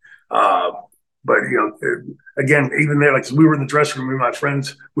thing. But again, even there, like we were in the dressing room with my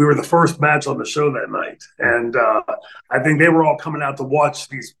friends, we were the first match on the show that night, and I think they were all coming out to watch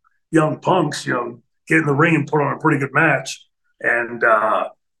these young punks, get in the ring and put on a pretty good match. And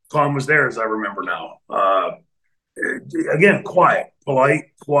Khan was there, as I remember now. Again, polite,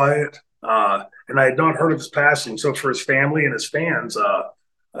 quiet, and I had not heard of his passing. So for his family and his fans,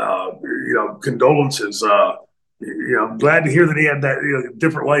 condolences. Glad to hear that he had that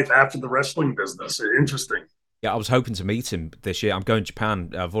different life after the wrestling business. Interesting. Yeah, I was hoping to meet him this year. I'm going to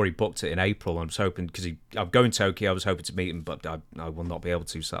Japan. I've already booked it in April. I was hoping because I'm going to Tokyo. I was hoping to meet him, but I will not be able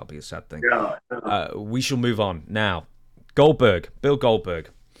to. So that'll be a sad thing. Yeah. We shall move on now. Goldberg, Bill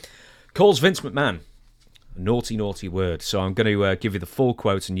Goldberg, calls Vince McMahon a naughty, naughty word. So I'm going to give you the full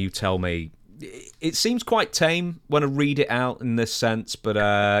quote, and you tell me. It seems quite tame when I read it out in this sense,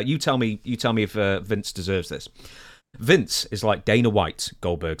 but you tell me if Vince deserves this. Vince is like Dana White,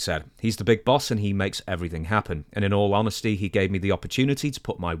 Goldberg said. He's the big boss and he makes everything happen. And in all honesty, he gave me the opportunity to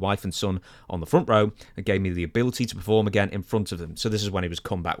put my wife and son on the front row and gave me the ability to perform again in front of them. So this is when he was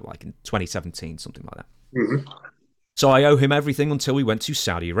come back, like in 2017, something like that. Mm-hmm. So I owe him everything until we went to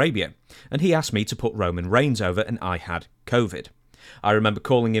Saudi Arabia. And he asked me to put Roman Reigns over and I had COVID. I remember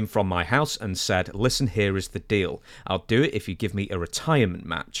calling him from my house and said, listen, here is the deal. I'll do it if you give me a retirement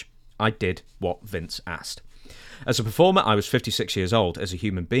match. I did what Vince asked. As a performer, I was 56 years old. As a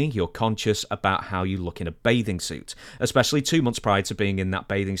human being, you're conscious about how you look in a bathing suit. Especially 2 months prior to being in that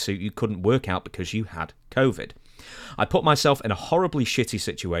bathing suit, you couldn't work out because you had COVID. I put myself in a horribly shitty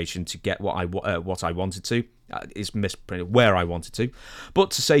situation to get what I wanted to. Is misprinted where I wanted to.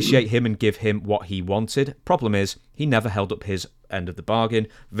 But to satiate him and give him what he wanted. Problem is, he never held up his end of the bargain.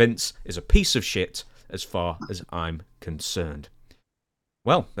 Vince is a piece of shit as far as I'm concerned.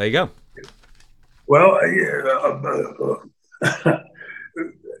 Well, there you go. Well,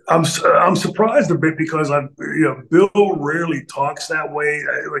 I'm surprised a bit because Bill rarely talks that way.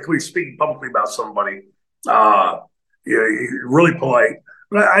 Like when he's speaking publicly about somebody, he's really polite.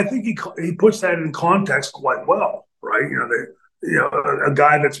 But I think he puts that in context quite well, right? A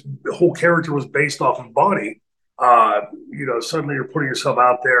guy that's the whole character was based off of body. Suddenly you're putting yourself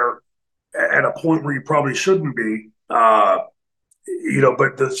out there at a point where you probably shouldn't be. But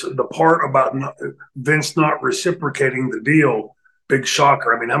the part about Vince not reciprocating the deal, big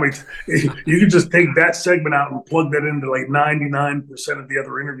shocker. I mean, how many you can just take that segment out and plug that into like 99% of the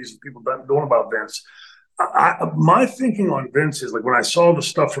other interviews that people don't about Vince. My thinking on Vince is like when I saw the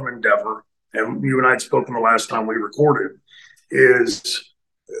stuff from Endeavor, and you and I had spoken the last time we recorded, is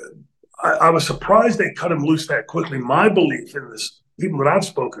I was surprised they cut him loose that quickly. My belief in this, people that I've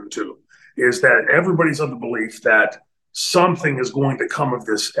spoken to, is that everybody's of the belief that something is going to come of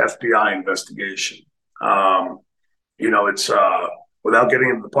this FBI investigation. It's without getting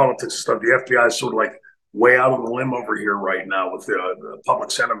into the politics stuff, the FBI is sort of like way out on the limb over here right now with the public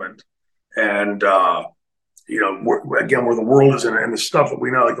sentiment. And, where the world is in and the stuff that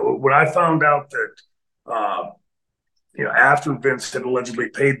we know, like when I found out that, after Vince had allegedly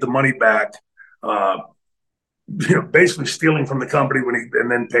paid the money back, basically stealing from the company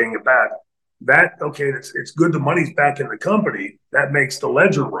and then paying it back, it's good the money's back in the company. That makes the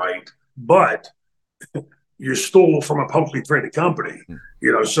ledger right, but you stole from a publicly traded company,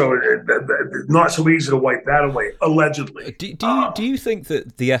 so not so easy to wipe that away, allegedly. Do you think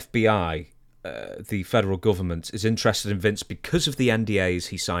that the FBI, the federal government, is interested in Vince because of the NDAs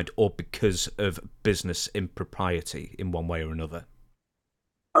he signed or because of business impropriety in one way or another?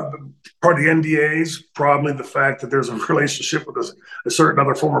 Part of the NDAs, probably the fact that there's a relationship with a certain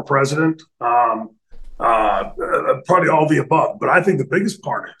other former president, probably all the above. But I think the biggest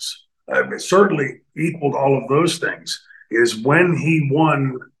part is, certainly equaled all of those things, is when he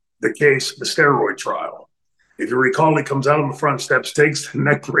won the case, the steroid trial. If you recall, he comes out on the front steps, takes the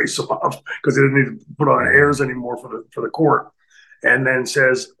neck brace off because he didn't need to put on airs anymore for the court, and then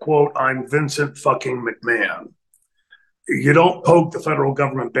says, quote, "I'm Vincent fucking McMahon." You don't poke the federal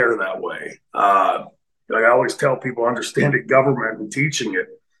government bear that way. Like I always tell people, understanding government and teaching it.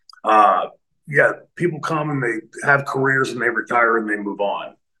 People come and they have careers and they retire and they move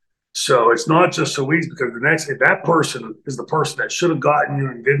on. So it's not just so easy because if that person is the person that should have gotten you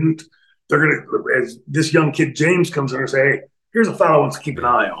and didn't, they're going to, as this young kid James comes in and say, hey, here's a file I want to keep an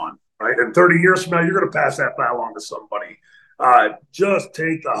eye on, right? And 30 years from now, you're going to pass that file on to somebody. Just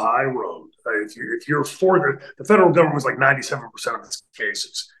take the high road. If you're for the federal government was like 97% of its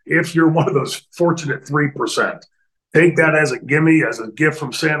cases. If you're one of those fortunate 3%, take that as a gimme, as a gift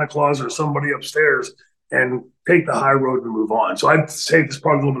from Santa Claus or somebody upstairs, and take the high road and move on. So I'd say this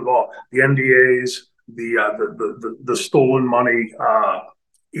probably a little bit of all the NDAs, the stolen money,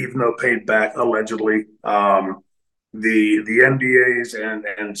 even though paid back allegedly, the NDAs,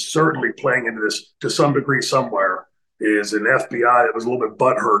 and certainly playing into this to some degree somewhere is an FBI that was a little bit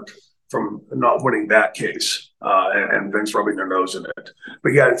butthurt from not winning that case, and Vince rubbing their nose in it.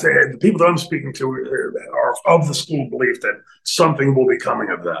 But yeah, the people that I'm speaking to are of the school belief that something will be coming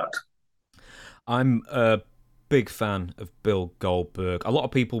of that. I'm a big fan of Bill Goldberg. A lot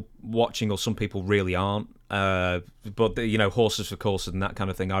of people watching, or some people really aren't. But horses for courses and that kind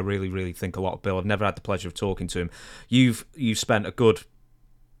of thing. I really, really think a lot of Bill. I've never had the pleasure of talking to him. You've spent a good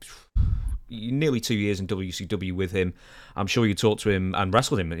nearly 2 years in WCW with him. I'm sure you talked to him and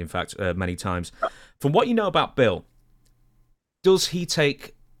wrestled him, in fact, many times. From what you know about Bill, does he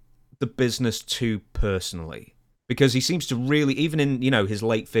take the business too personally? Because he seems to really, even in his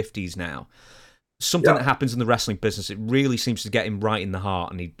late 50s now, something that happens in the wrestling business, it really seems to get him right in the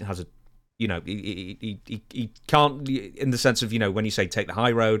heart, and he has a he can't, in the sense of, when you say take the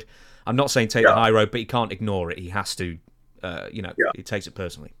high road, I'm not saying take the high road, but he can't ignore it. He has to, he takes it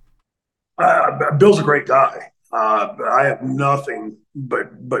personally. Bill's a great guy. I have nothing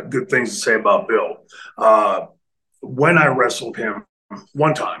but good things to say about Bill. When I wrestled him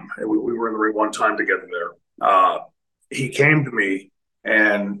one time, and we were in the ring one time together there, he came to me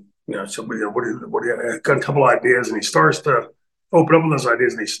and, said, what do you got a couple ideas, and he starts to open up on those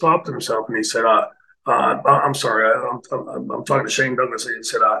ideas, and he stopped himself and he said, I'm sorry, I'm talking to Shane Douglas. He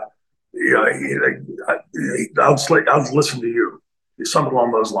said, I'll listen to you, something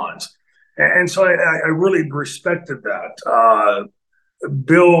along those lines. And so I really respected that.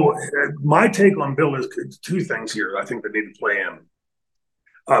 Bill, my take on Bill is two things here I think that need to play in.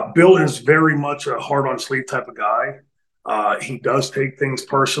 Bill is very much a hard on sleeve type of guy. He does take things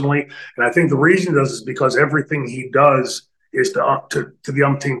personally. And I think the reason he does is because everything he does is to the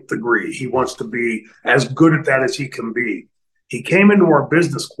umpteenth degree. He wants to be as good at that as he can be. He came into our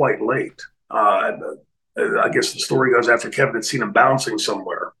business quite late. I guess the story goes after Kevin had seen him bouncing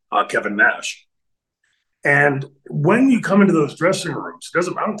somewhere, Kevin Nash. And when you come into those dressing rooms, I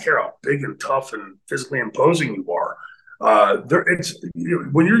don't care how big and tough and physically imposing you are.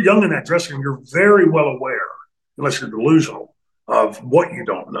 When you're young in that dressing room, you're very well aware, unless you're delusional, of what you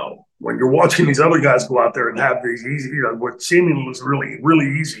don't know. When you're watching these other guys go out there and have these easy, what seemingly looks really,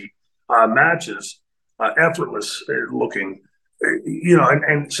 really easy matches, effortless looking,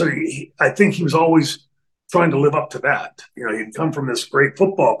 and so I think he was always trying to live up to that. He'd come from this great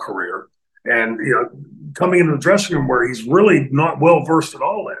football career, and coming into the dressing room where he's really not well versed at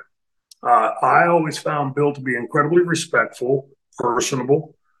all in. I always found Bill to be incredibly respectful,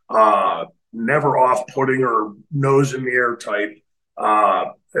 personable, never off-putting or nose in the air type.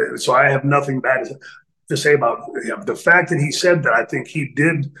 So I have nothing bad to say about him. The fact that he said that, I think he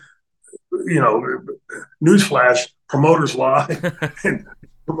did, newsflash, promoters lie, and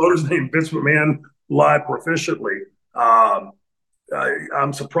promoters named Vince McMahon lie proficiently.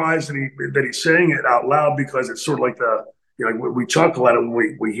 I'm surprised that he's saying it out loud, because it's sort of like we chuckle at it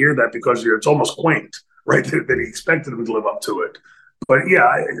when we hear that, because it's almost quaint, right? That he expected him to live up to it. But yeah,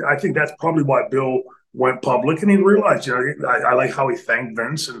 I think that's probably why Bill went public, and he realized, I like how he thanked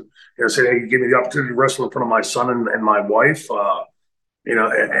Vince and said, "Hey, you gave me the opportunity to wrestle in front of my son and my wife."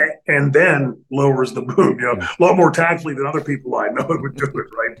 And then lowers the boom, a lot more tactfully than other people I know would do it,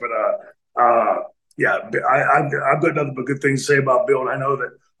 right? But yeah, I've got nothing but good things to say about Bill, and I know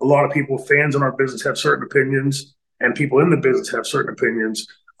that a lot of people, fans in our business, have certain opinions, and people in the business have certain opinions.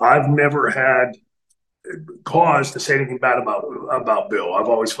 I've never had cause to say anything bad about Bill. I've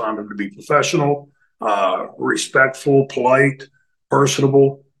always found him to be professional, respectful, polite,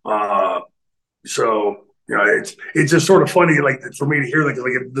 personable. So it's just sort of funny, like, for me to hear like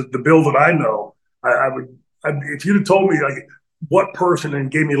the Bill that I know. If you'd have told me like what person and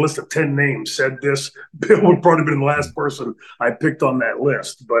gave me a list of 10 names said this, Bill would probably been the last person I picked on that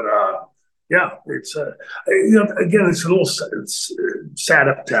list. But yeah, it's again, it's a little sad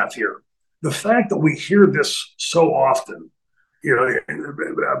epitaph here. The fact that we hear this so often,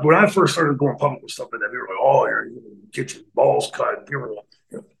 when I first started going public with stuff like that, people were like, "Oh, you're get your balls cut."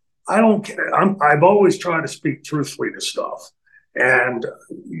 I don't care. I've always tried to speak truthfully to stuff, and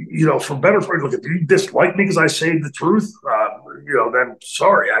for better for look, if you dislike me because I say the truth, then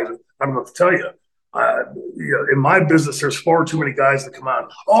sorry, I don't know what to tell you. In my business, there's far too many guys that come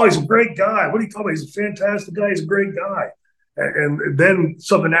out. "Oh, he's a great guy. What do you call me? He's a fantastic guy. He's a great guy." And then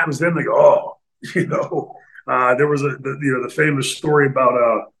something happens. Then they go, "Oh, there was the famous story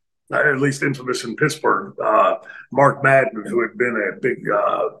about at least infamous in Pittsburgh, Mark Madden, who had been a big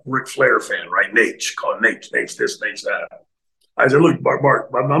Ric Flair fan, right? Nate, call it Nate, Nate's this, Nate's that. I said, look, Mark,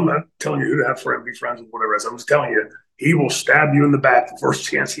 I'm not telling you who to have friends, be friends with, whatever. I'm just telling you, he will stab you in the back the first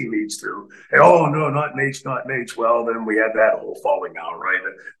chance he needs to. And oh no, not Nate's, not Nate's. Well, then we had that whole falling out, right?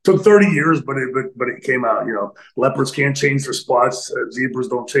 It took 30 years, but it came out. You know, leopards can't change their spots, zebras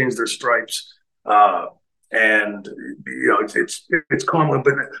don't change their stripes, and you know it's common.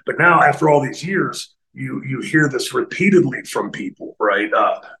 But now after all these years, you hear this repeatedly from people, right?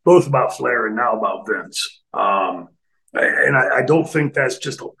 Both about Flair and now about Vince. And I don't think that's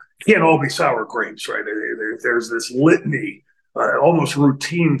just can't all be sour grapes, right? There's this litany, almost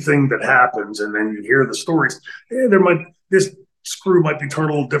routine thing that happens, and then you hear the stories. This screw might be turned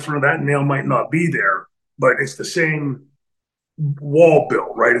a little different, or that nail might not be there, but it's the same wall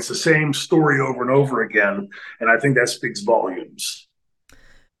bill, right? It's the same story over and over again, and I think that speaks volumes.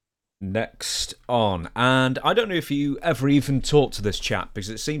 Next on, and I don't know if you ever even talked to this chap, because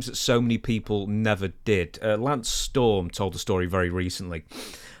it seems that so many people never did. Lance Storm told a story very recently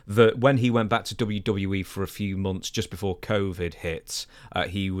that when he went back to WWE for a few months just before COVID hit,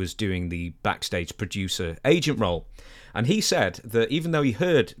 he was doing the backstage producer agent role, and he said that even though he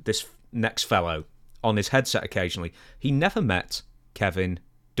heard this next fellow on his headset occasionally, he never met Kevin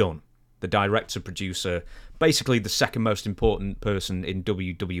Dunn, the director producer, basically the second most important person in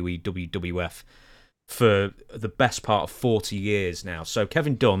WWE, WWF for the best part of 40 years now. So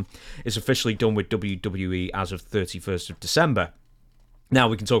Kevin Dunn is officially done with WWE as of 31st of December. Now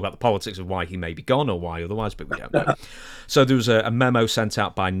we can talk about the politics of why he may be gone or why otherwise, but we don't know. So there was a memo sent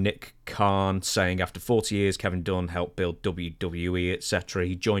out by Nick Khan saying after 40 years, Kevin Dunn helped build WWE, etc.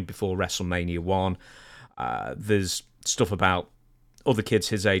 He joined before WrestleMania 1. There's stuff about other kids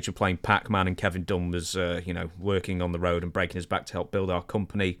his age were playing Pac-Man, and Kevin Dunn was, working on the road and breaking his back to help build our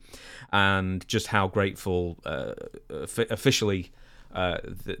company, and just how grateful officially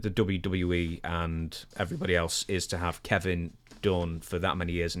the WWE and everybody else is to have Kevin Dunn for that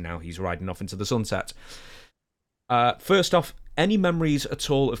many years, and now he's riding off into the sunset. First off, any memories at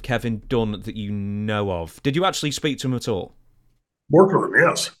all of Kevin Dunn that you know of? Did you actually speak to him at all? Worked with him,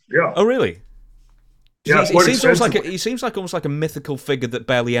 yes. Yeah. Oh, really? Yeah, he seems like almost like a mythical figure that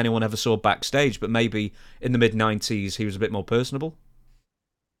barely anyone ever saw backstage, but maybe in the mid-90s he was a bit more personable.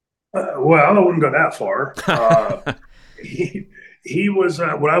 Well, I wouldn't go that far. He was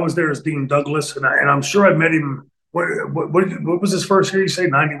when I was there as Dean Douglas, and I'm sure I met him. What was his first year? You say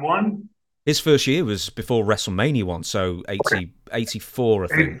 91? His first year was before WrestleMania 1, so 84, I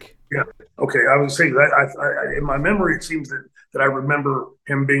think. Yeah. Okay, I was saying that in my memory, it seems that I remember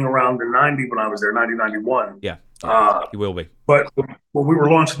him being around in 90 when I was there, 90, 91. Yeah, he will be. But when we were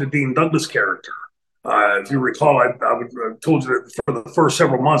launching the Dean Douglas character, if you recall, I told you that for the first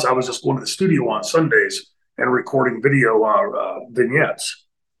several months, I was just going to the studio on Sundays and recording video vignettes.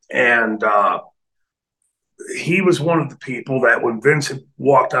 And he was one of the people that when Vince had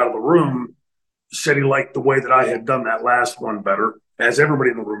walked out of the room, said he liked the way that I had done that last one better, as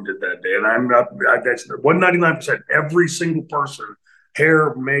everybody in the room did that day. And that's 199%, every single person,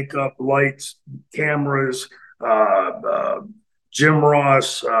 hair, makeup, lights, cameras, Jim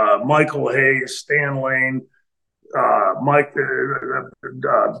Ross, Michael Hayes, Stan Lane, Mike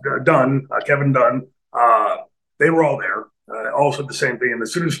Dunn, Kevin Dunn, they were all there. Also the same thing. And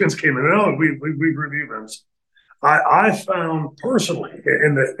as soon as Vince came in, we review Vince. I found personally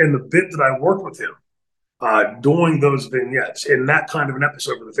in the bit that I worked with him, doing those vignettes in that kind of an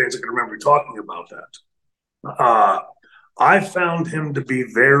episode for the fans that can remember talking about that. I found him to be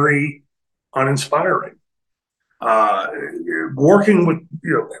very uninspiring. Working with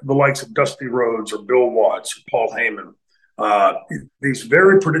the likes of Dusty Rhodes or Bill Watts or Paul Heyman, these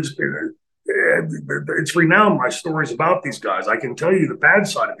very prodigious. It's renowned my stories about these guys. I can tell you the bad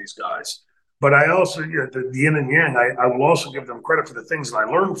side of these guys, but I also the yin and yang. I will also give them credit for the things that I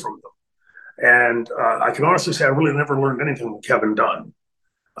learned from them. And I can honestly say I really never learned anything with Kevin Dunn.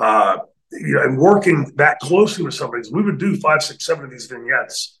 And working that closely with somebody, we would do 5, 6, 7 of these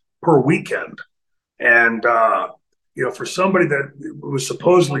vignettes per weekend. And, for somebody that was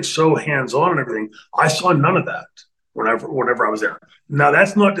supposedly so hands-on and everything, I saw none of that whenever I was there. Now,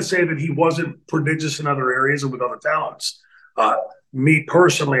 that's not to say that he wasn't prodigious in other areas and with other talents. Me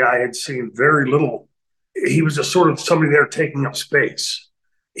personally, I had seen very little. He was just sort of somebody there taking up space.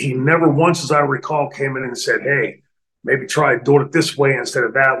 He never once, as I recall, came in and said, hey, maybe try doing it this way instead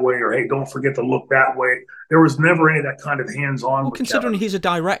of that way, or hey, don't forget to look that way. There was never any of that kind of hands-on. Well, considering he's a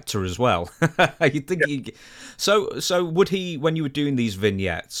director as well, you'd think. Yeah. So would he, when you were doing these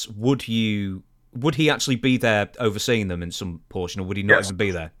vignettes, would you would he actually be there overseeing them in some portion, or would he not Yes. even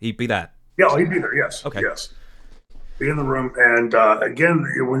be there? He'd be there. Yeah, he'd be there. Yes. Okay. Yes. Be in the room. And again,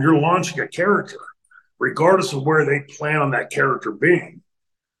 when you're launching a character, regardless of where they plan on that character being,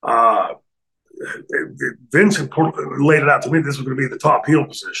 Vince had laid it out to me. This was going to be the top heel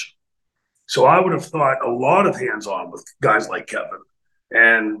position. So I would have thought a lot of hands-on with guys like Kevin.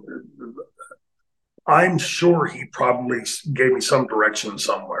 And I'm sure he probably gave me some direction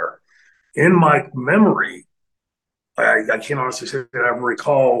somewhere. In my memory, I can't honestly say that I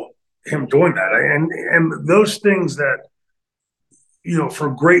recall him doing that. And those things that, for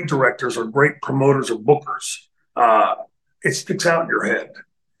great directors or great promoters or bookers, it sticks out in your head.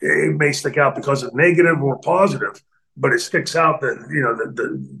 It may stick out because it's negative or positive, but it sticks out that,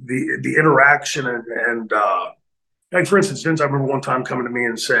 the interaction and like, for instance, Vince, I remember one time coming to me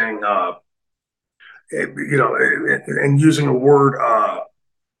and saying, and using a word,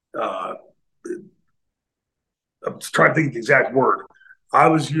 I'm trying to think of the exact word. I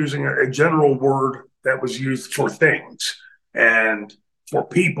was using a general word that was used for things, and for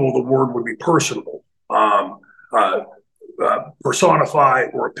people, the word would be personable, personify,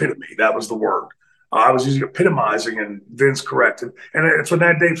 or epitome. That was the word. I was using epitomizing, and Vince corrected. And from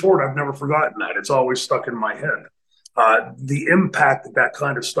that day forward, I've never forgotten that. It's always stuck in my head. The impact that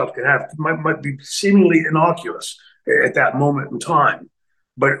kind of stuff can have might be seemingly innocuous at that moment in time,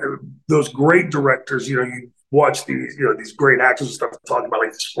 but those great directors, you watch these great actors and stuff talking about,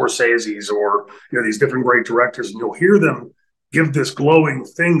 like the Scorsese's or these different great directors, and you'll hear them give this glowing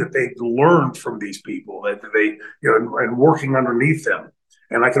thing that they've learned from these people that they and working underneath them.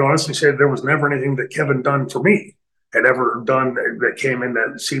 And I can honestly say that there was never anything that Kevin Dunn for me had ever done that came in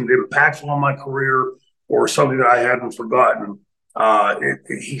that seemed impactful on my career or something that I hadn't forgotten.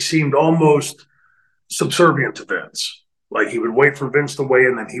 He seemed almost subservient to Vince. Like, he would wait for Vince to weigh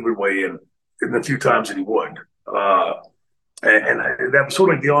in, then he would weigh in the few times that he would. And that was sort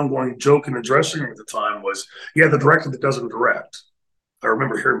of like the ongoing joke in the dressing room at the time was, the director that doesn't direct. I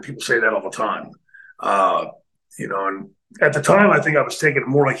remember hearing people say that all the time. And at the time, I think I was taking it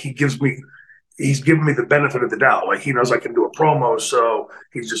more like he's giving me the benefit of the doubt. Like, he knows I can do a promo, so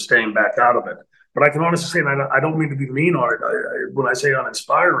he's just staying back out of it. But I can honestly say, and I don't mean to be mean on it, when I say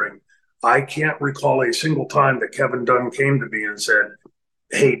uninspiring, I can't recall a single time that Kevin Dunn came to me and said,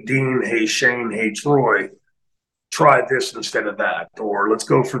 "Hey, Dean, hey, Shane, hey, Troy, try this instead of that," or "let's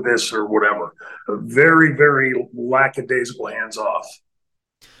go for this," or whatever. Very, very lackadaisical, hands off.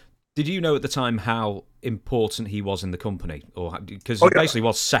 Did you know at the time how important he was in the company? Or because he basically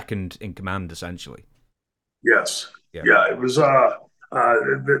was second in command, essentially. Yes. Yeah, it was,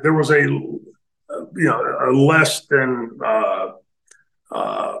 there was a less than,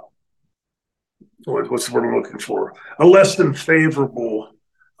 what's the word I'm looking for? A less than favorable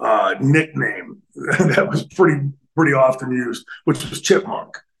nickname that was pretty often used, which was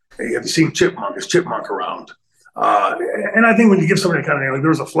Chipmunk. Hey, have you seen Chipmunk? Is Chipmunk around? And I think when you give somebody that kind of name, like, there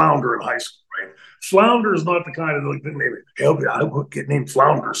was a Flounder in high school, right? Flounder is not the kind of like name. Hell, I will get named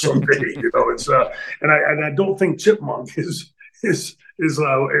Flounder someday. It's and I don't think Chipmunk is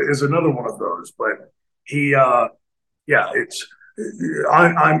another one of those. But he, it's.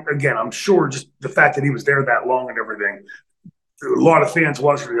 I'm sure just the fact that he was there that long and everything. A lot of fans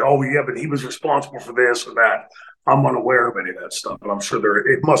watching, but he was responsible for this or that. I'm unaware of any of that stuff, but I'm sure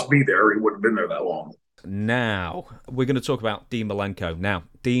it must be there. He wouldn't have been there that long. Now, we're going to talk about Dean Malenko. Now,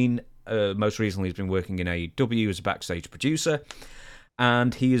 Dean most recently has been working in AEW as a backstage producer,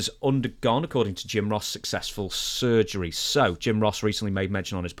 and he has undergone, according to Jim Ross, successful surgery. So, Jim Ross recently made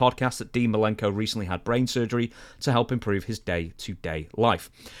mention on his podcast that Dean Malenko recently had brain surgery to help improve his day-to-day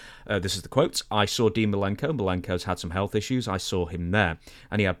life. This is the quote: "I saw Dean Malenko. Malenko's had some health issues. I saw him there.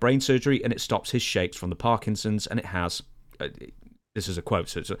 And he had brain surgery, and it stops his shakes from the Parkinson's, and it has..." This is a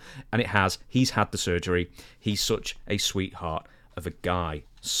quote. He's had the surgery. He's such a sweetheart of a guy.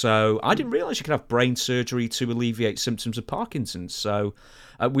 So I didn't realise you could have brain surgery to alleviate symptoms of Parkinson's. So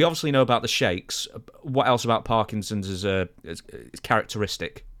we obviously know about the shakes. What else about Parkinson's is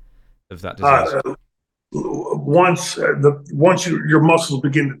characteristic of that disease? Once your muscles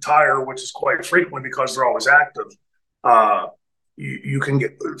begin to tire, which is quite frequently because they're always active, you can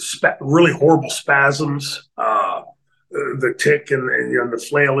get really horrible spasms. The tick and the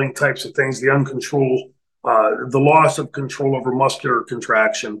flailing types of things, the uncontrolled, the loss of control over muscular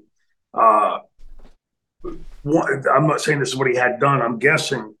contraction. I'm not saying this is what he had done. I'm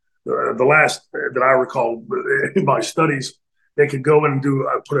guessing the last that I recall in my studies, they could go in and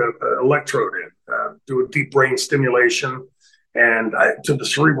put an electrode in, do a deep brain stimulation, and to the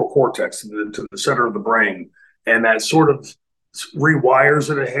cerebral cortex, to the center of the brain, and that sort of rewires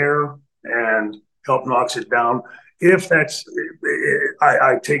it a hair. and help knocks it down. If that's,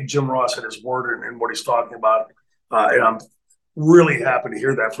 I take Jim Ross at his word and what he's talking about, and I'm really happy to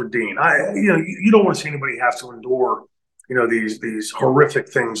hear that for Dean. You don't want to see anybody have to endure, these horrific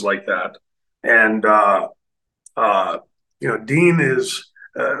things like that. And Dean is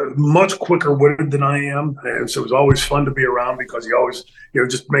much quicker witted than I am, and so it was always fun to be around because he always,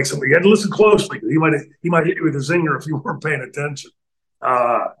 just makes something. You had to listen closely. He might hit you with a zinger if you weren't paying attention.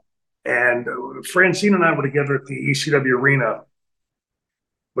 And Francine and I were together at the ECW arena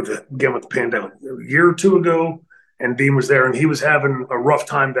with the pandemic a year or two ago, and Dean was there, and he was having a rough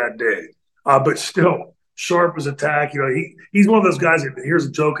time that day, but still sharp as a tack. He's one of those guys that hears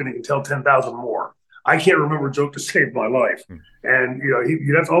a joke and he can tell 10,000 more. I can't remember a joke to save my life. And,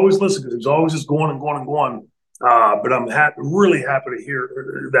 you'd have to always listen because he's always just going and going and going. But I'm really happy to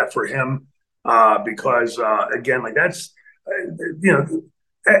hear that for him because, again, like that's,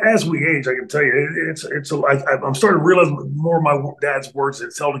 as we age, I can tell you, I'm starting to realize more of my dad's words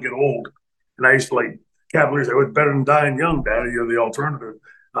that tell to get old. And I used to like Cavaliers, it was better than dying young, Dad, the alternative.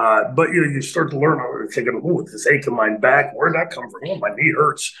 But you start to learn, thinking, oh, this ache in my back, where'd that come from? Oh, my knee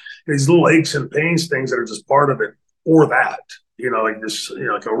hurts. These little aches and pains, things that are just part of it, or that, like this,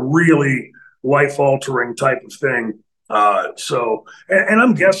 like a really life-altering type of thing. And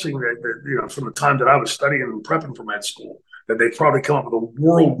I'm guessing that from the time that I was studying and prepping for med school, that they probably come up with a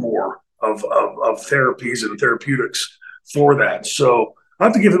world more of therapies and therapeutics for that. So I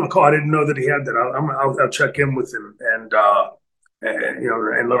have to give him a call. I didn't know that he had that. I'll check in with him and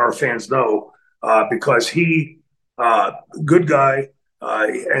let our fans know because he, good guy,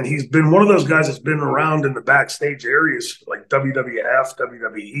 and he's been one of those guys that's been around in the backstage areas like WWF,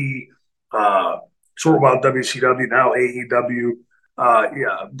 WWE, short while WCW, now AEW.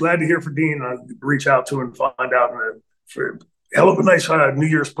 Glad to hear from Dean. Reach out to him and find out. For hell of a nice New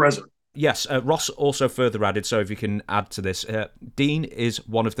Year's present. Yes, Ross also further added, so if you can add to this, Dean is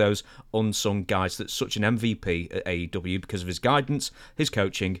one of those unsung guys that's such an MVP at AEW because of his guidance, his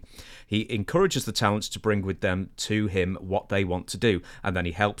coaching. He encourages the talents to bring with them to him what they want to do, and then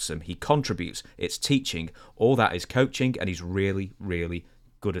he helps them. He contributes. It's teaching. All that is coaching, and he's really, really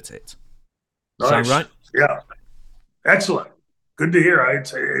good at it. Nice. Sound right? Yeah. Excellent. Good to hear.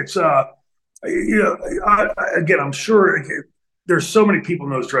 It's again, I'm sure there's so many people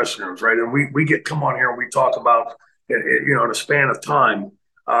in those dressing rooms, right? And we come on here and we talk about in a span of time.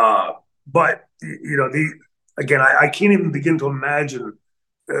 But I can't even begin to imagine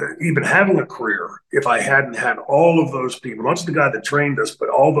even having a career if I hadn't had all of those people, not just the guy that trained us, but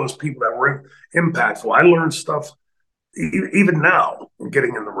all those people that were impactful. I learned stuff even now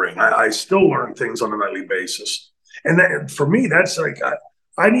getting in the ring. I still learn things on a nightly basis. And that, for me, that's like,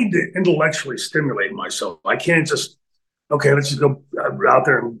 I need to intellectually stimulate myself. I can't just, okay, let's just go out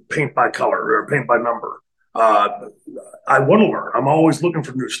there and paint by color or paint by number. I want to learn. I'm always looking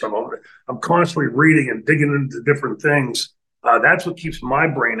for new stuff. I'm constantly reading and digging into different things. That's what keeps my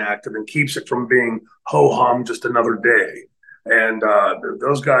brain active and keeps it from being ho-hum just another day. And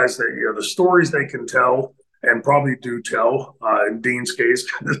those guys, the stories they can tell and probably do tell, in Dean's case,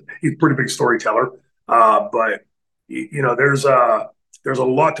 he's a pretty big storyteller. But there's a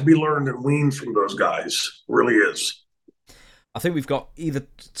lot to be learned and weaned from those guys. It really is. I think we've got either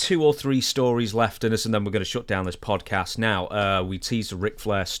 2 or 3 stories left in us, and then we're going to shut down this podcast now. We teased a Ric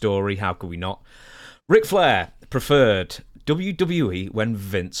Flair story. How could we not? Ric Flair preferred WWE when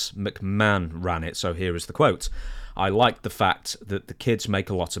Vince McMahon ran it. So here is the quote. I like the fact that the kids make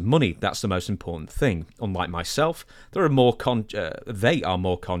a lot of money. That's the most important thing. Unlike myself, they are more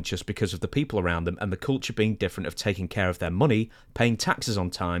conscious because of the people around them and the culture being different of taking care of their money, paying taxes on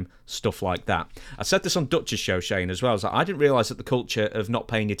time, stuff like that. I said this on Dutch's show, Shane, as well. I didn't realise that the culture of not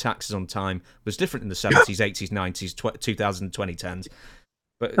paying your taxes on time was different in the 70s, 80s, 90s, 2000s, 2010s.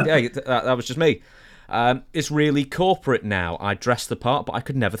 But yeah, that was just me. It's really corporate now. I dress the part, but I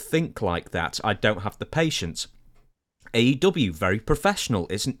could never think like that. I don't have the patience. AEW, very professional.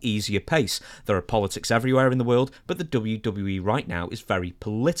 It's an easier pace. There are politics everywhere in the world, but the WWE right now is very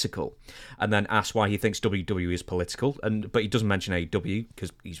political. And then asks why he thinks WWE is political, but he doesn't mention AEW,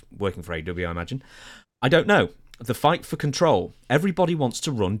 because he's working for AEW, I imagine. I don't know. The fight for control. Everybody wants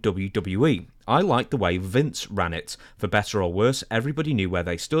to run WWE. I like the way Vince ran it. For better or worse, everybody knew where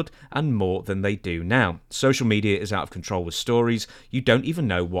they stood, and more than they do now. Social media is out of control with stories. You don't even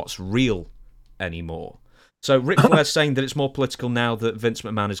know what's real anymore. So Ric Flair's saying that it's more political now that Vince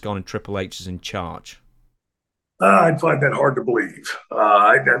McMahon has gone and Triple H is in charge. I'd find that hard to believe.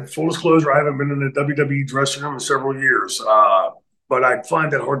 Full disclosure, I haven't been in a WWE dressing room in several years, but I'd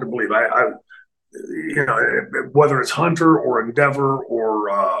find that hard to believe. Whether it's Hunter or Endeavor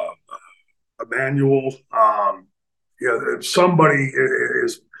or a manual. If somebody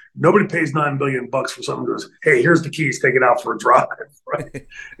is nobody pays $9 billion for something. Goes, hey, here's the keys, take it out for a drive, right?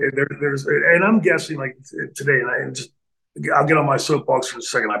 And I'm guessing like today, and I'll get on my soapbox for a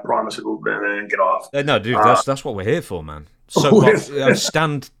second. I promise it will, and get off. No, dude, that's what we're here for, man. Soapbox,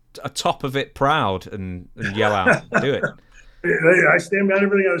 stand atop of it proud and yell out, do it. I stand behind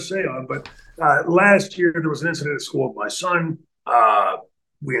everything I was saying on. But last year there was an incident at school with my son.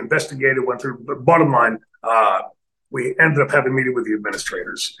 We investigated, went through. But bottom line, we ended up having a meeting with the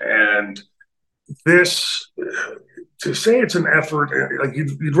administrators, and this to say it's an effort, like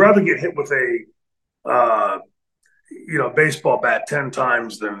you'd rather get hit with a baseball bat 10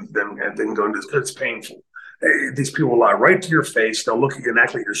 times than go into. It's painful. These people lie right to your face. They'll look at you and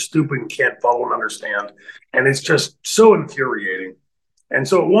act like you're stupid and can't follow and understand. And it's just so infuriating. And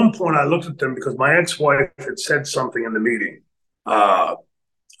so at one point I looked at them because my ex-wife had said something in the meeting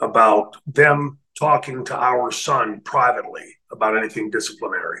about them talking to our son privately about anything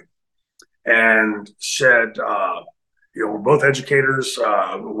disciplinary, and said, we're both educators.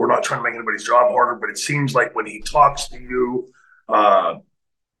 We're not trying to make anybody's job harder, but it seems like when he talks to you,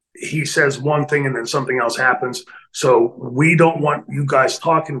 he says one thing and then something else happens. So we don't want you guys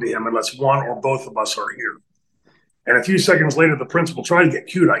talking to him unless one or both of us are here. And a few seconds later, the principal tried to get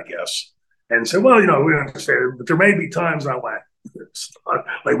cute, I guess, and said, well, we understand, but there may be times. I went,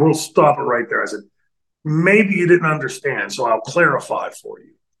 like, we'll stop it right there. I said, maybe you didn't understand, so I'll clarify for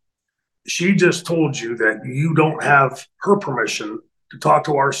you. She just told you that you don't have her permission to talk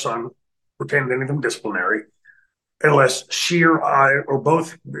to our son pertaining to anything disciplinary unless she or I or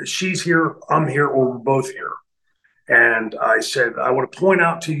both, she's here, I'm here, or we're both here. And I said, I want to point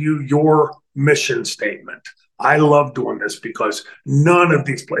out to you your mission statement. I love doing this because none of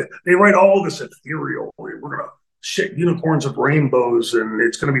these places, they write all this ethereal. We're going to shit unicorns and rainbows, and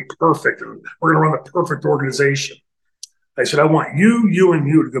it's going to be perfect, and we're going to run the perfect organization. I said, I want you, and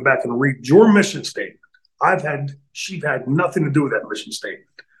you to go back and read your mission statement. She's had nothing to do with that mission statement.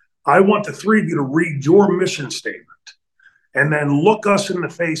 I want the three of you to read your mission statement and then look us in the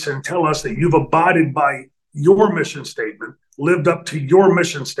face and tell us that you've abided by your mission statement, lived up to your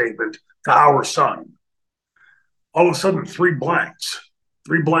mission statement to our son. All of a sudden, three blank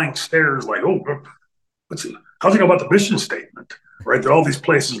stares like, oh, how's it go about the mission statement, right? That all these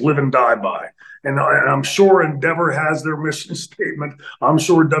places live and die by. And I'm sure Endeavor has their mission statement. I'm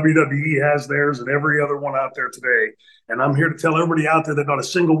sure WWE has theirs, and every other one out there today. And I'm here to tell everybody out there that not a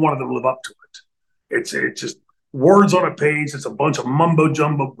single one of them live up to it. It's just words on a page. It's a bunch of mumbo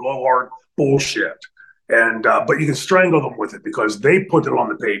jumbo blowhard bullshit. And but you can strangle them with it because they put it on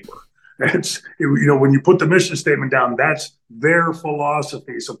the paper. When you put the mission statement down, that's their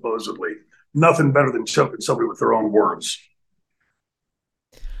philosophy, supposedly. Nothing better than choking somebody with their own words.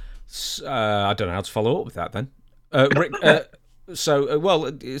 I don't know how to follow up with that then. Rick,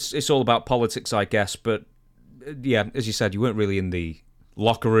 it's all about politics, I guess, but yeah, as you said, you weren't really in the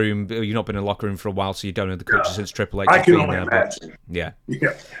locker room. You've not been in the locker room for a while, so you don't know the culture since Triple H. I can only imagine. Yeah,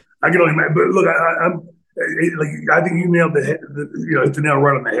 I can only imagine. But look, I think you nailed hit the nail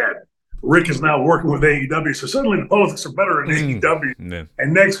right on the head. Rick is now working with AEW, so suddenly the politics are better in AEW. Yeah.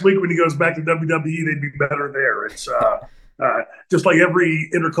 And next week when he goes back to WWE, they'd be better there. It's just like every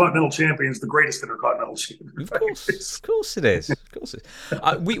Intercontinental Champion is the greatest Intercontinental Champion. Of course it is.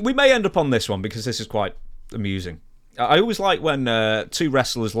 We may end up on this one because this is quite amusing. I always like when two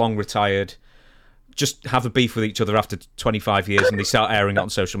wrestlers long retired just have a beef with each other after 25 years and they start airing it on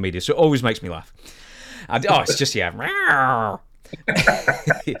social media. So it always makes me laugh. It's just, yeah.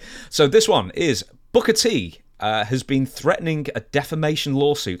 So this one is Booker T has been threatening a defamation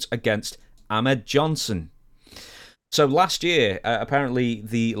lawsuit against Ahmed Johnson. So last year, apparently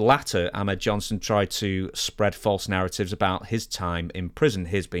the latter, Ahmed Johnson, tried to spread false narratives about his time in prison,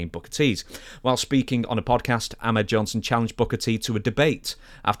 his being Booker T's. While speaking on a podcast, Ahmed Johnson challenged Booker T to a debate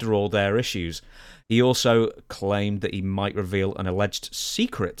after all their issues. He also claimed that he might reveal an alleged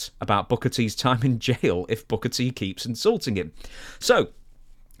secret about Booker T's time in jail if Booker T keeps insulting him. So,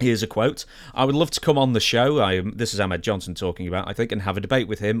 here's a quote. I would love to come on the show, this is Ahmed Johnson talking about, I think, and have a debate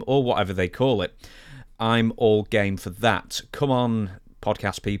with him, or whatever they call it. I'm all game for that. Come on,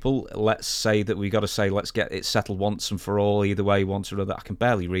 podcast people. Let's get it settled once and for all, either way, once or another. I can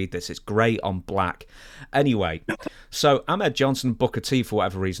barely read this. It's grey on black. Anyway, so Ahmed Johnson and Booker T, for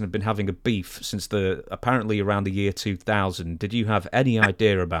whatever reason, have been having a beef since apparently around the year 2000. Did you have any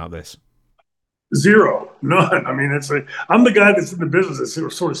idea about this? Zero. None. I mean, I'm the guy that's in the business that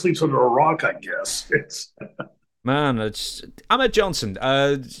sort of sleeps under a rock, I guess. Man, it's Ahmed Johnson.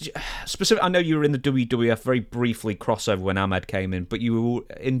 Specific. I know you were in the WWF very briefly crossover when Ahmed came in, but you were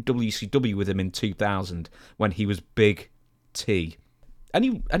in WCW with him in 2000 when he was Big T.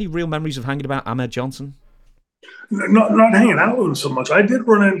 Any real memories of hanging about Ahmed Johnson? Not hanging out with him so much. I did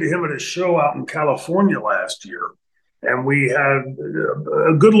run into him at a show out in California last year, and we had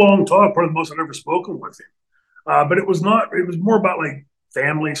a good long talk, probably the most I've ever spoken with him. But it was not. It was more about like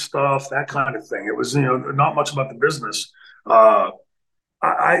family stuff, that kind of thing. It was not much about the business. Uh,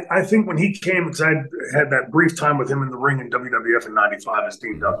 I think when he came, because I had that brief time with him in the ring in WWF in '95 as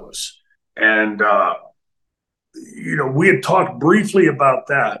Dean Douglas, and we had talked briefly about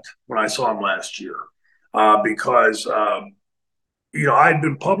that when I saw him last year, because I had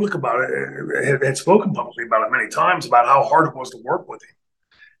been public about it, had spoken publicly about it many times about how hard it was to work with him.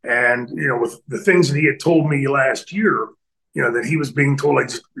 And, with the things that he had told me last year, that he was being told,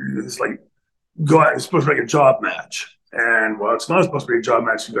 like, it's like, go out, it's supposed to be like a job match. And, well, it's not supposed to be a job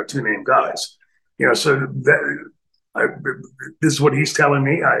match. You've got two named guys. So this is what he's telling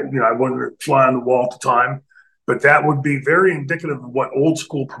me. I wanted to fly on the wall at the time, but that would be very indicative of what old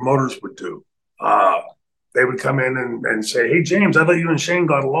school promoters would do. They would come in and say, "Hey, James, I thought you and Shane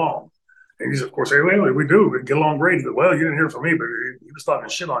got along." And he's, of course, "Hey, wait, we do. We get along great." He goes, "Well, you didn't hear from me, but he was talking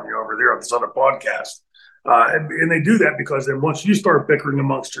shit on you over there on this other podcast." And they do that because then once you start bickering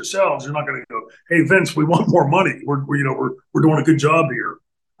amongst yourselves, you're not going to go, "Hey, Vince, we want more money. We're doing a good job here."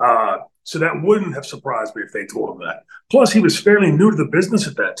 So that wouldn't have surprised me if they told him that. Plus, he was fairly new to the business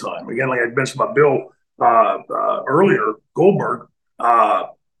at that time. Again, like I mentioned about Bill earlier, Goldberg.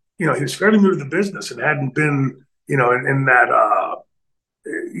 He was fairly new to the business and hadn't been, in that,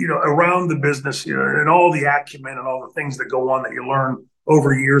 around the business, and all the acumen and all the things that go on that you learn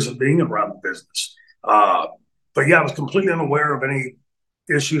over years of being around the business. But yeah, I was completely unaware of any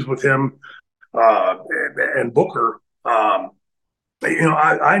issues with him and Booker. I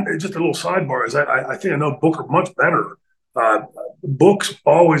just a little sidebar is I think I know Booker much better. Book's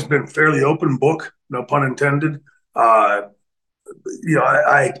always been fairly open book, no pun intended. I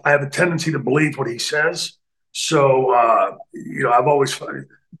have a tendency to believe what he says. So, I've always,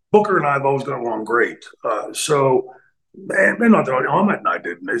 Booker and I have always gone along great. And not that Ahmed and I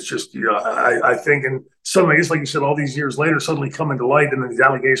didn't. It's just, I think, and suddenly, it's like you said, all these years later, suddenly coming to light, and then these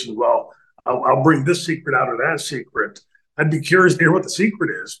allegations, well, I'll bring this secret out or that secret. I'd be curious to hear what the secret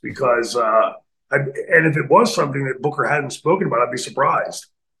is because, and if it was something that Booker hadn't spoken about, I'd be surprised.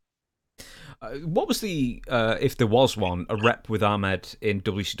 What was if there was one, a rep with Ahmed in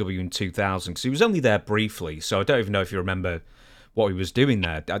WCW in 2000? Because he was only there briefly, so I don't even know if you remember what he was doing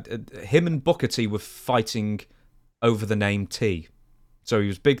there. Him and Booker T were fighting over the name T. So he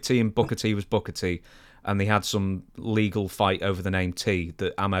was Big T and Booker T was Booker T, and they had some legal fight over the name T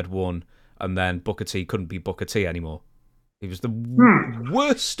that Ahmed won, and then Booker T couldn't be Booker T anymore. It was the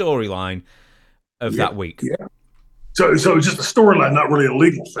worst storyline of that week. Yeah. So it's just a storyline, not really a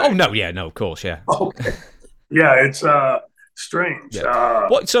legal thing. Oh no, yeah, no, of course, yeah. Okay. Yeah, it's strange. Yeah.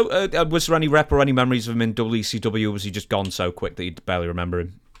 Was there any rep or any memories of him in WCW, or was he just gone so quick that you barely remember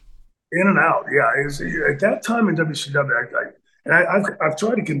him? In and out, yeah. At that time in WCW, I've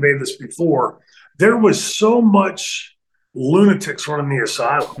tried to convey this before. There was so much lunatics running the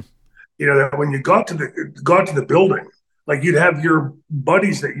asylum. That when you got to the building, like you'd have your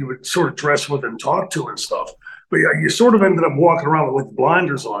buddies that you would sort of dress with and talk to and stuff. But yeah, you sort of ended up walking around with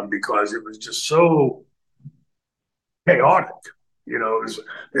blinders on because it was just so chaotic.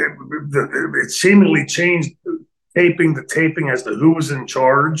 It seemingly changed the taping as to who was in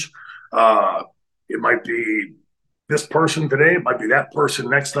charge. It might be this person today. It might be that person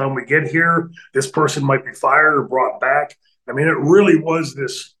next time we get here. This person might be fired or brought back. I mean, it really was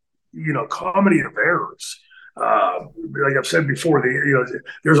this, comedy of errors. Like I've said before,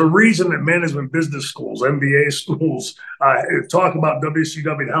 there's a reason that management business schools, MBA schools, talk about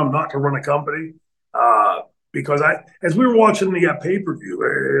WCW and how not to run a company. Because as we were watching the pay-per-view,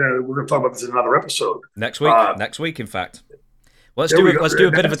 we're going to talk about this in another episode. Next week, in fact. Let's do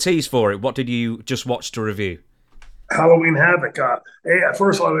a bit of a tease for it. What did you just watch to review? Halloween Havoc.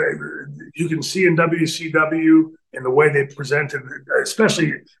 First of all, you can see in WCW and the way they presented,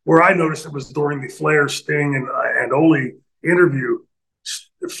 especially where I noticed it was during the Flair, Sting, and Ole interview.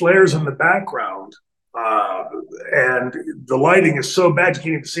 Flair's in the background, and the lighting is so bad you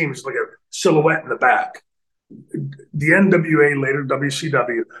can't even see him. It's like a silhouette in the back. The NWA, later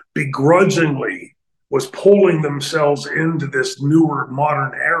WCW, begrudgingly was pulling themselves into this newer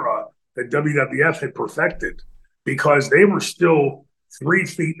modern era that WWF had perfected because they were still 3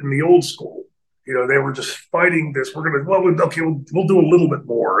 feet in the old school. They were just fighting this. We'll do a little bit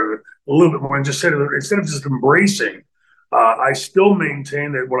more, and just said instead of just embracing. I still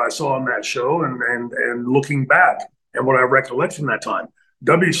maintain that what I saw on that show and looking back and what I recollect from that time,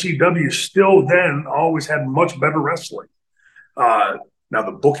 WCW still then always had much better wrestling. Now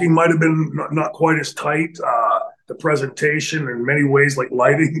the booking might have been not quite as tight. The presentation in many ways, like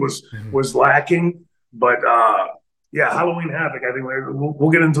lighting, was lacking. But Halloween Havoc. I think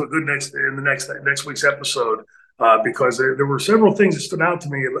we'll get into it good in the next week's episode because there were several things that stood out to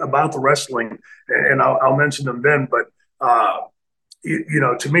me about the wrestling, and I'll mention them then. But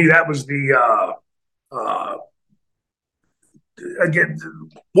to me, that was the again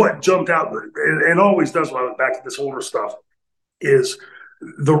what jumped out and always does when I look back at this older stuff is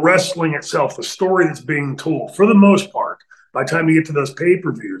the wrestling itself, the story that's being told, for the most part, by the time you get to those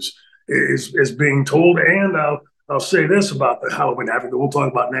pay-per-views, is being told. And I'll say this about the Halloween Havoc that we'll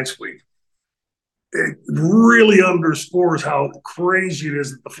talk about next week. It really underscores how crazy it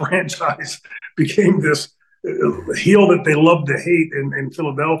is that the franchise became this heel that they love to hate in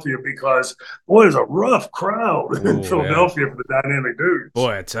Philadelphia because, boy, there's a rough crowd in Philadelphia for the Dynamic Dudes.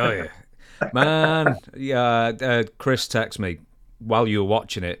 Boy, I tell you. Man, Chris texted me while you were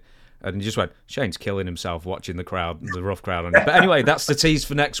watching it, and he just went, Shane's killing himself watching the rough crowd on it. But anyway, that's the tease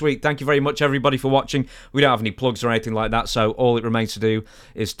for next week. Thank you very much, everybody, for watching. We don't have any plugs or anything like that, so all it remains to do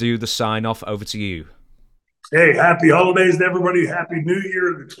is do the sign-off. Over to you. Hey, happy holidays to everybody. Happy New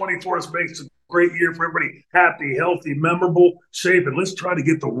Year. The 24th makes a great year for everybody. Happy, healthy, memorable, safe, and let's try to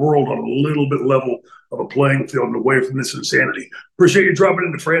get the world on a little bit level of a playing field and away from this insanity. Appreciate you dropping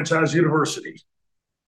into Franchise University.